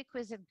had the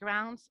requisite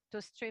grounds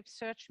to strip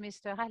search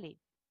Mr. Ali.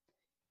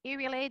 He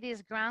relayed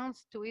his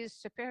grounds to his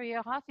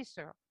superior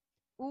officer,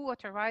 who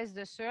authorized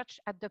the search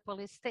at the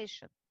police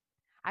station.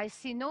 I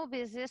see no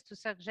basis to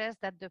suggest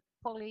that the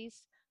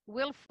police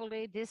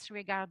willfully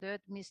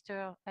disregarded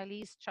Mr.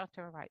 Ali's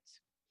charter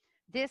rights.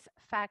 This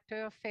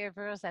factor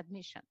favors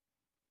admission.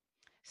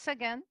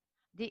 Second,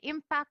 the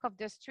impact of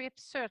the strip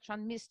search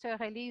on Mr.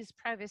 Ali's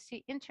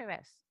privacy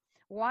interests,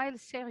 while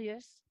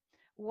serious,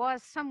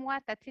 was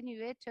somewhat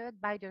attenuated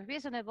by the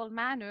reasonable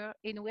manner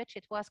in which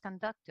it was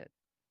conducted.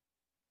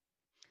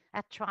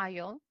 At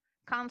trial,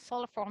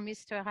 counsel for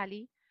Mr.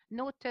 Ali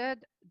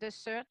noted the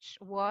search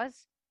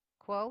was,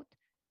 quote,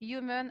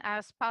 human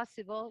as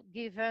possible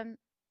given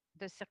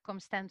the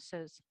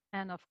circumstances,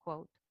 end of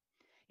quote.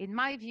 In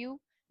my view,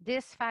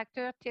 this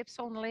factor tips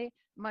only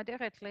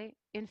moderately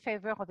in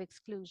favor of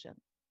exclusion.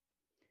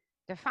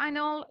 The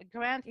final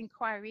Grant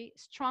inquiry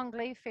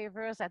strongly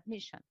favors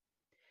admission.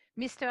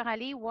 Mr.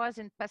 Ali was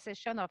in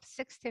possession of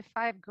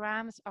 65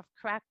 grams of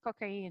crack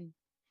cocaine.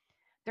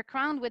 The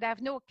Crown would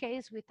have no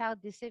case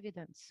without this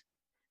evidence.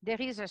 There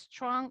is a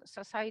strong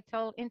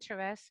societal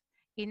interest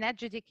in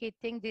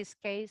adjudicating this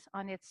case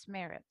on its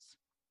merits.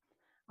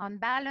 On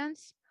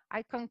balance,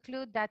 I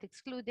conclude that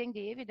excluding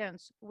the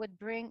evidence would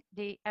bring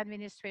the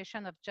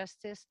administration of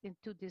justice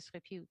into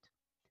disrepute.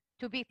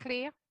 To be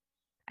clear,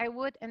 I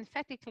would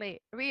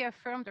emphatically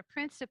reaffirm the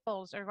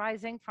principles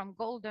arising from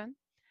Golden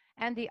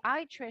and the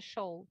high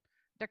threshold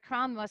the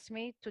Crown must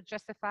meet to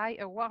justify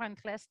a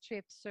warrantless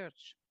strip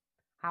search.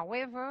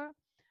 However,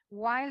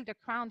 while the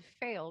Crown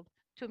failed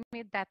to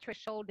meet that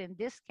threshold in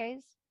this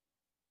case,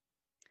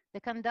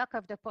 the conduct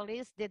of the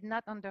police did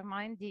not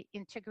undermine the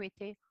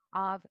integrity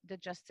of the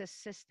justice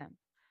system.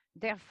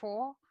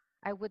 Therefore,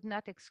 I would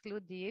not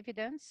exclude the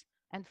evidence,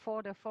 and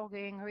for the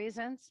foregoing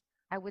reasons,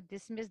 I would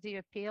dismiss the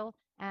appeal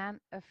and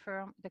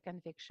affirm the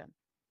conviction.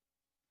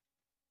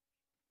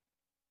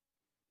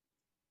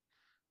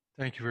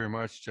 Thank you very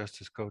much,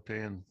 Justice Cote,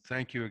 and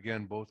thank you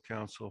again, both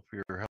counsel, for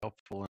your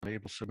helpful and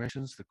able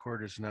submissions. The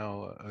court is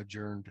now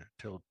adjourned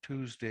till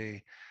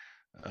Tuesday,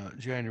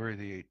 January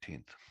the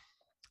 18th.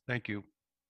 Thank you.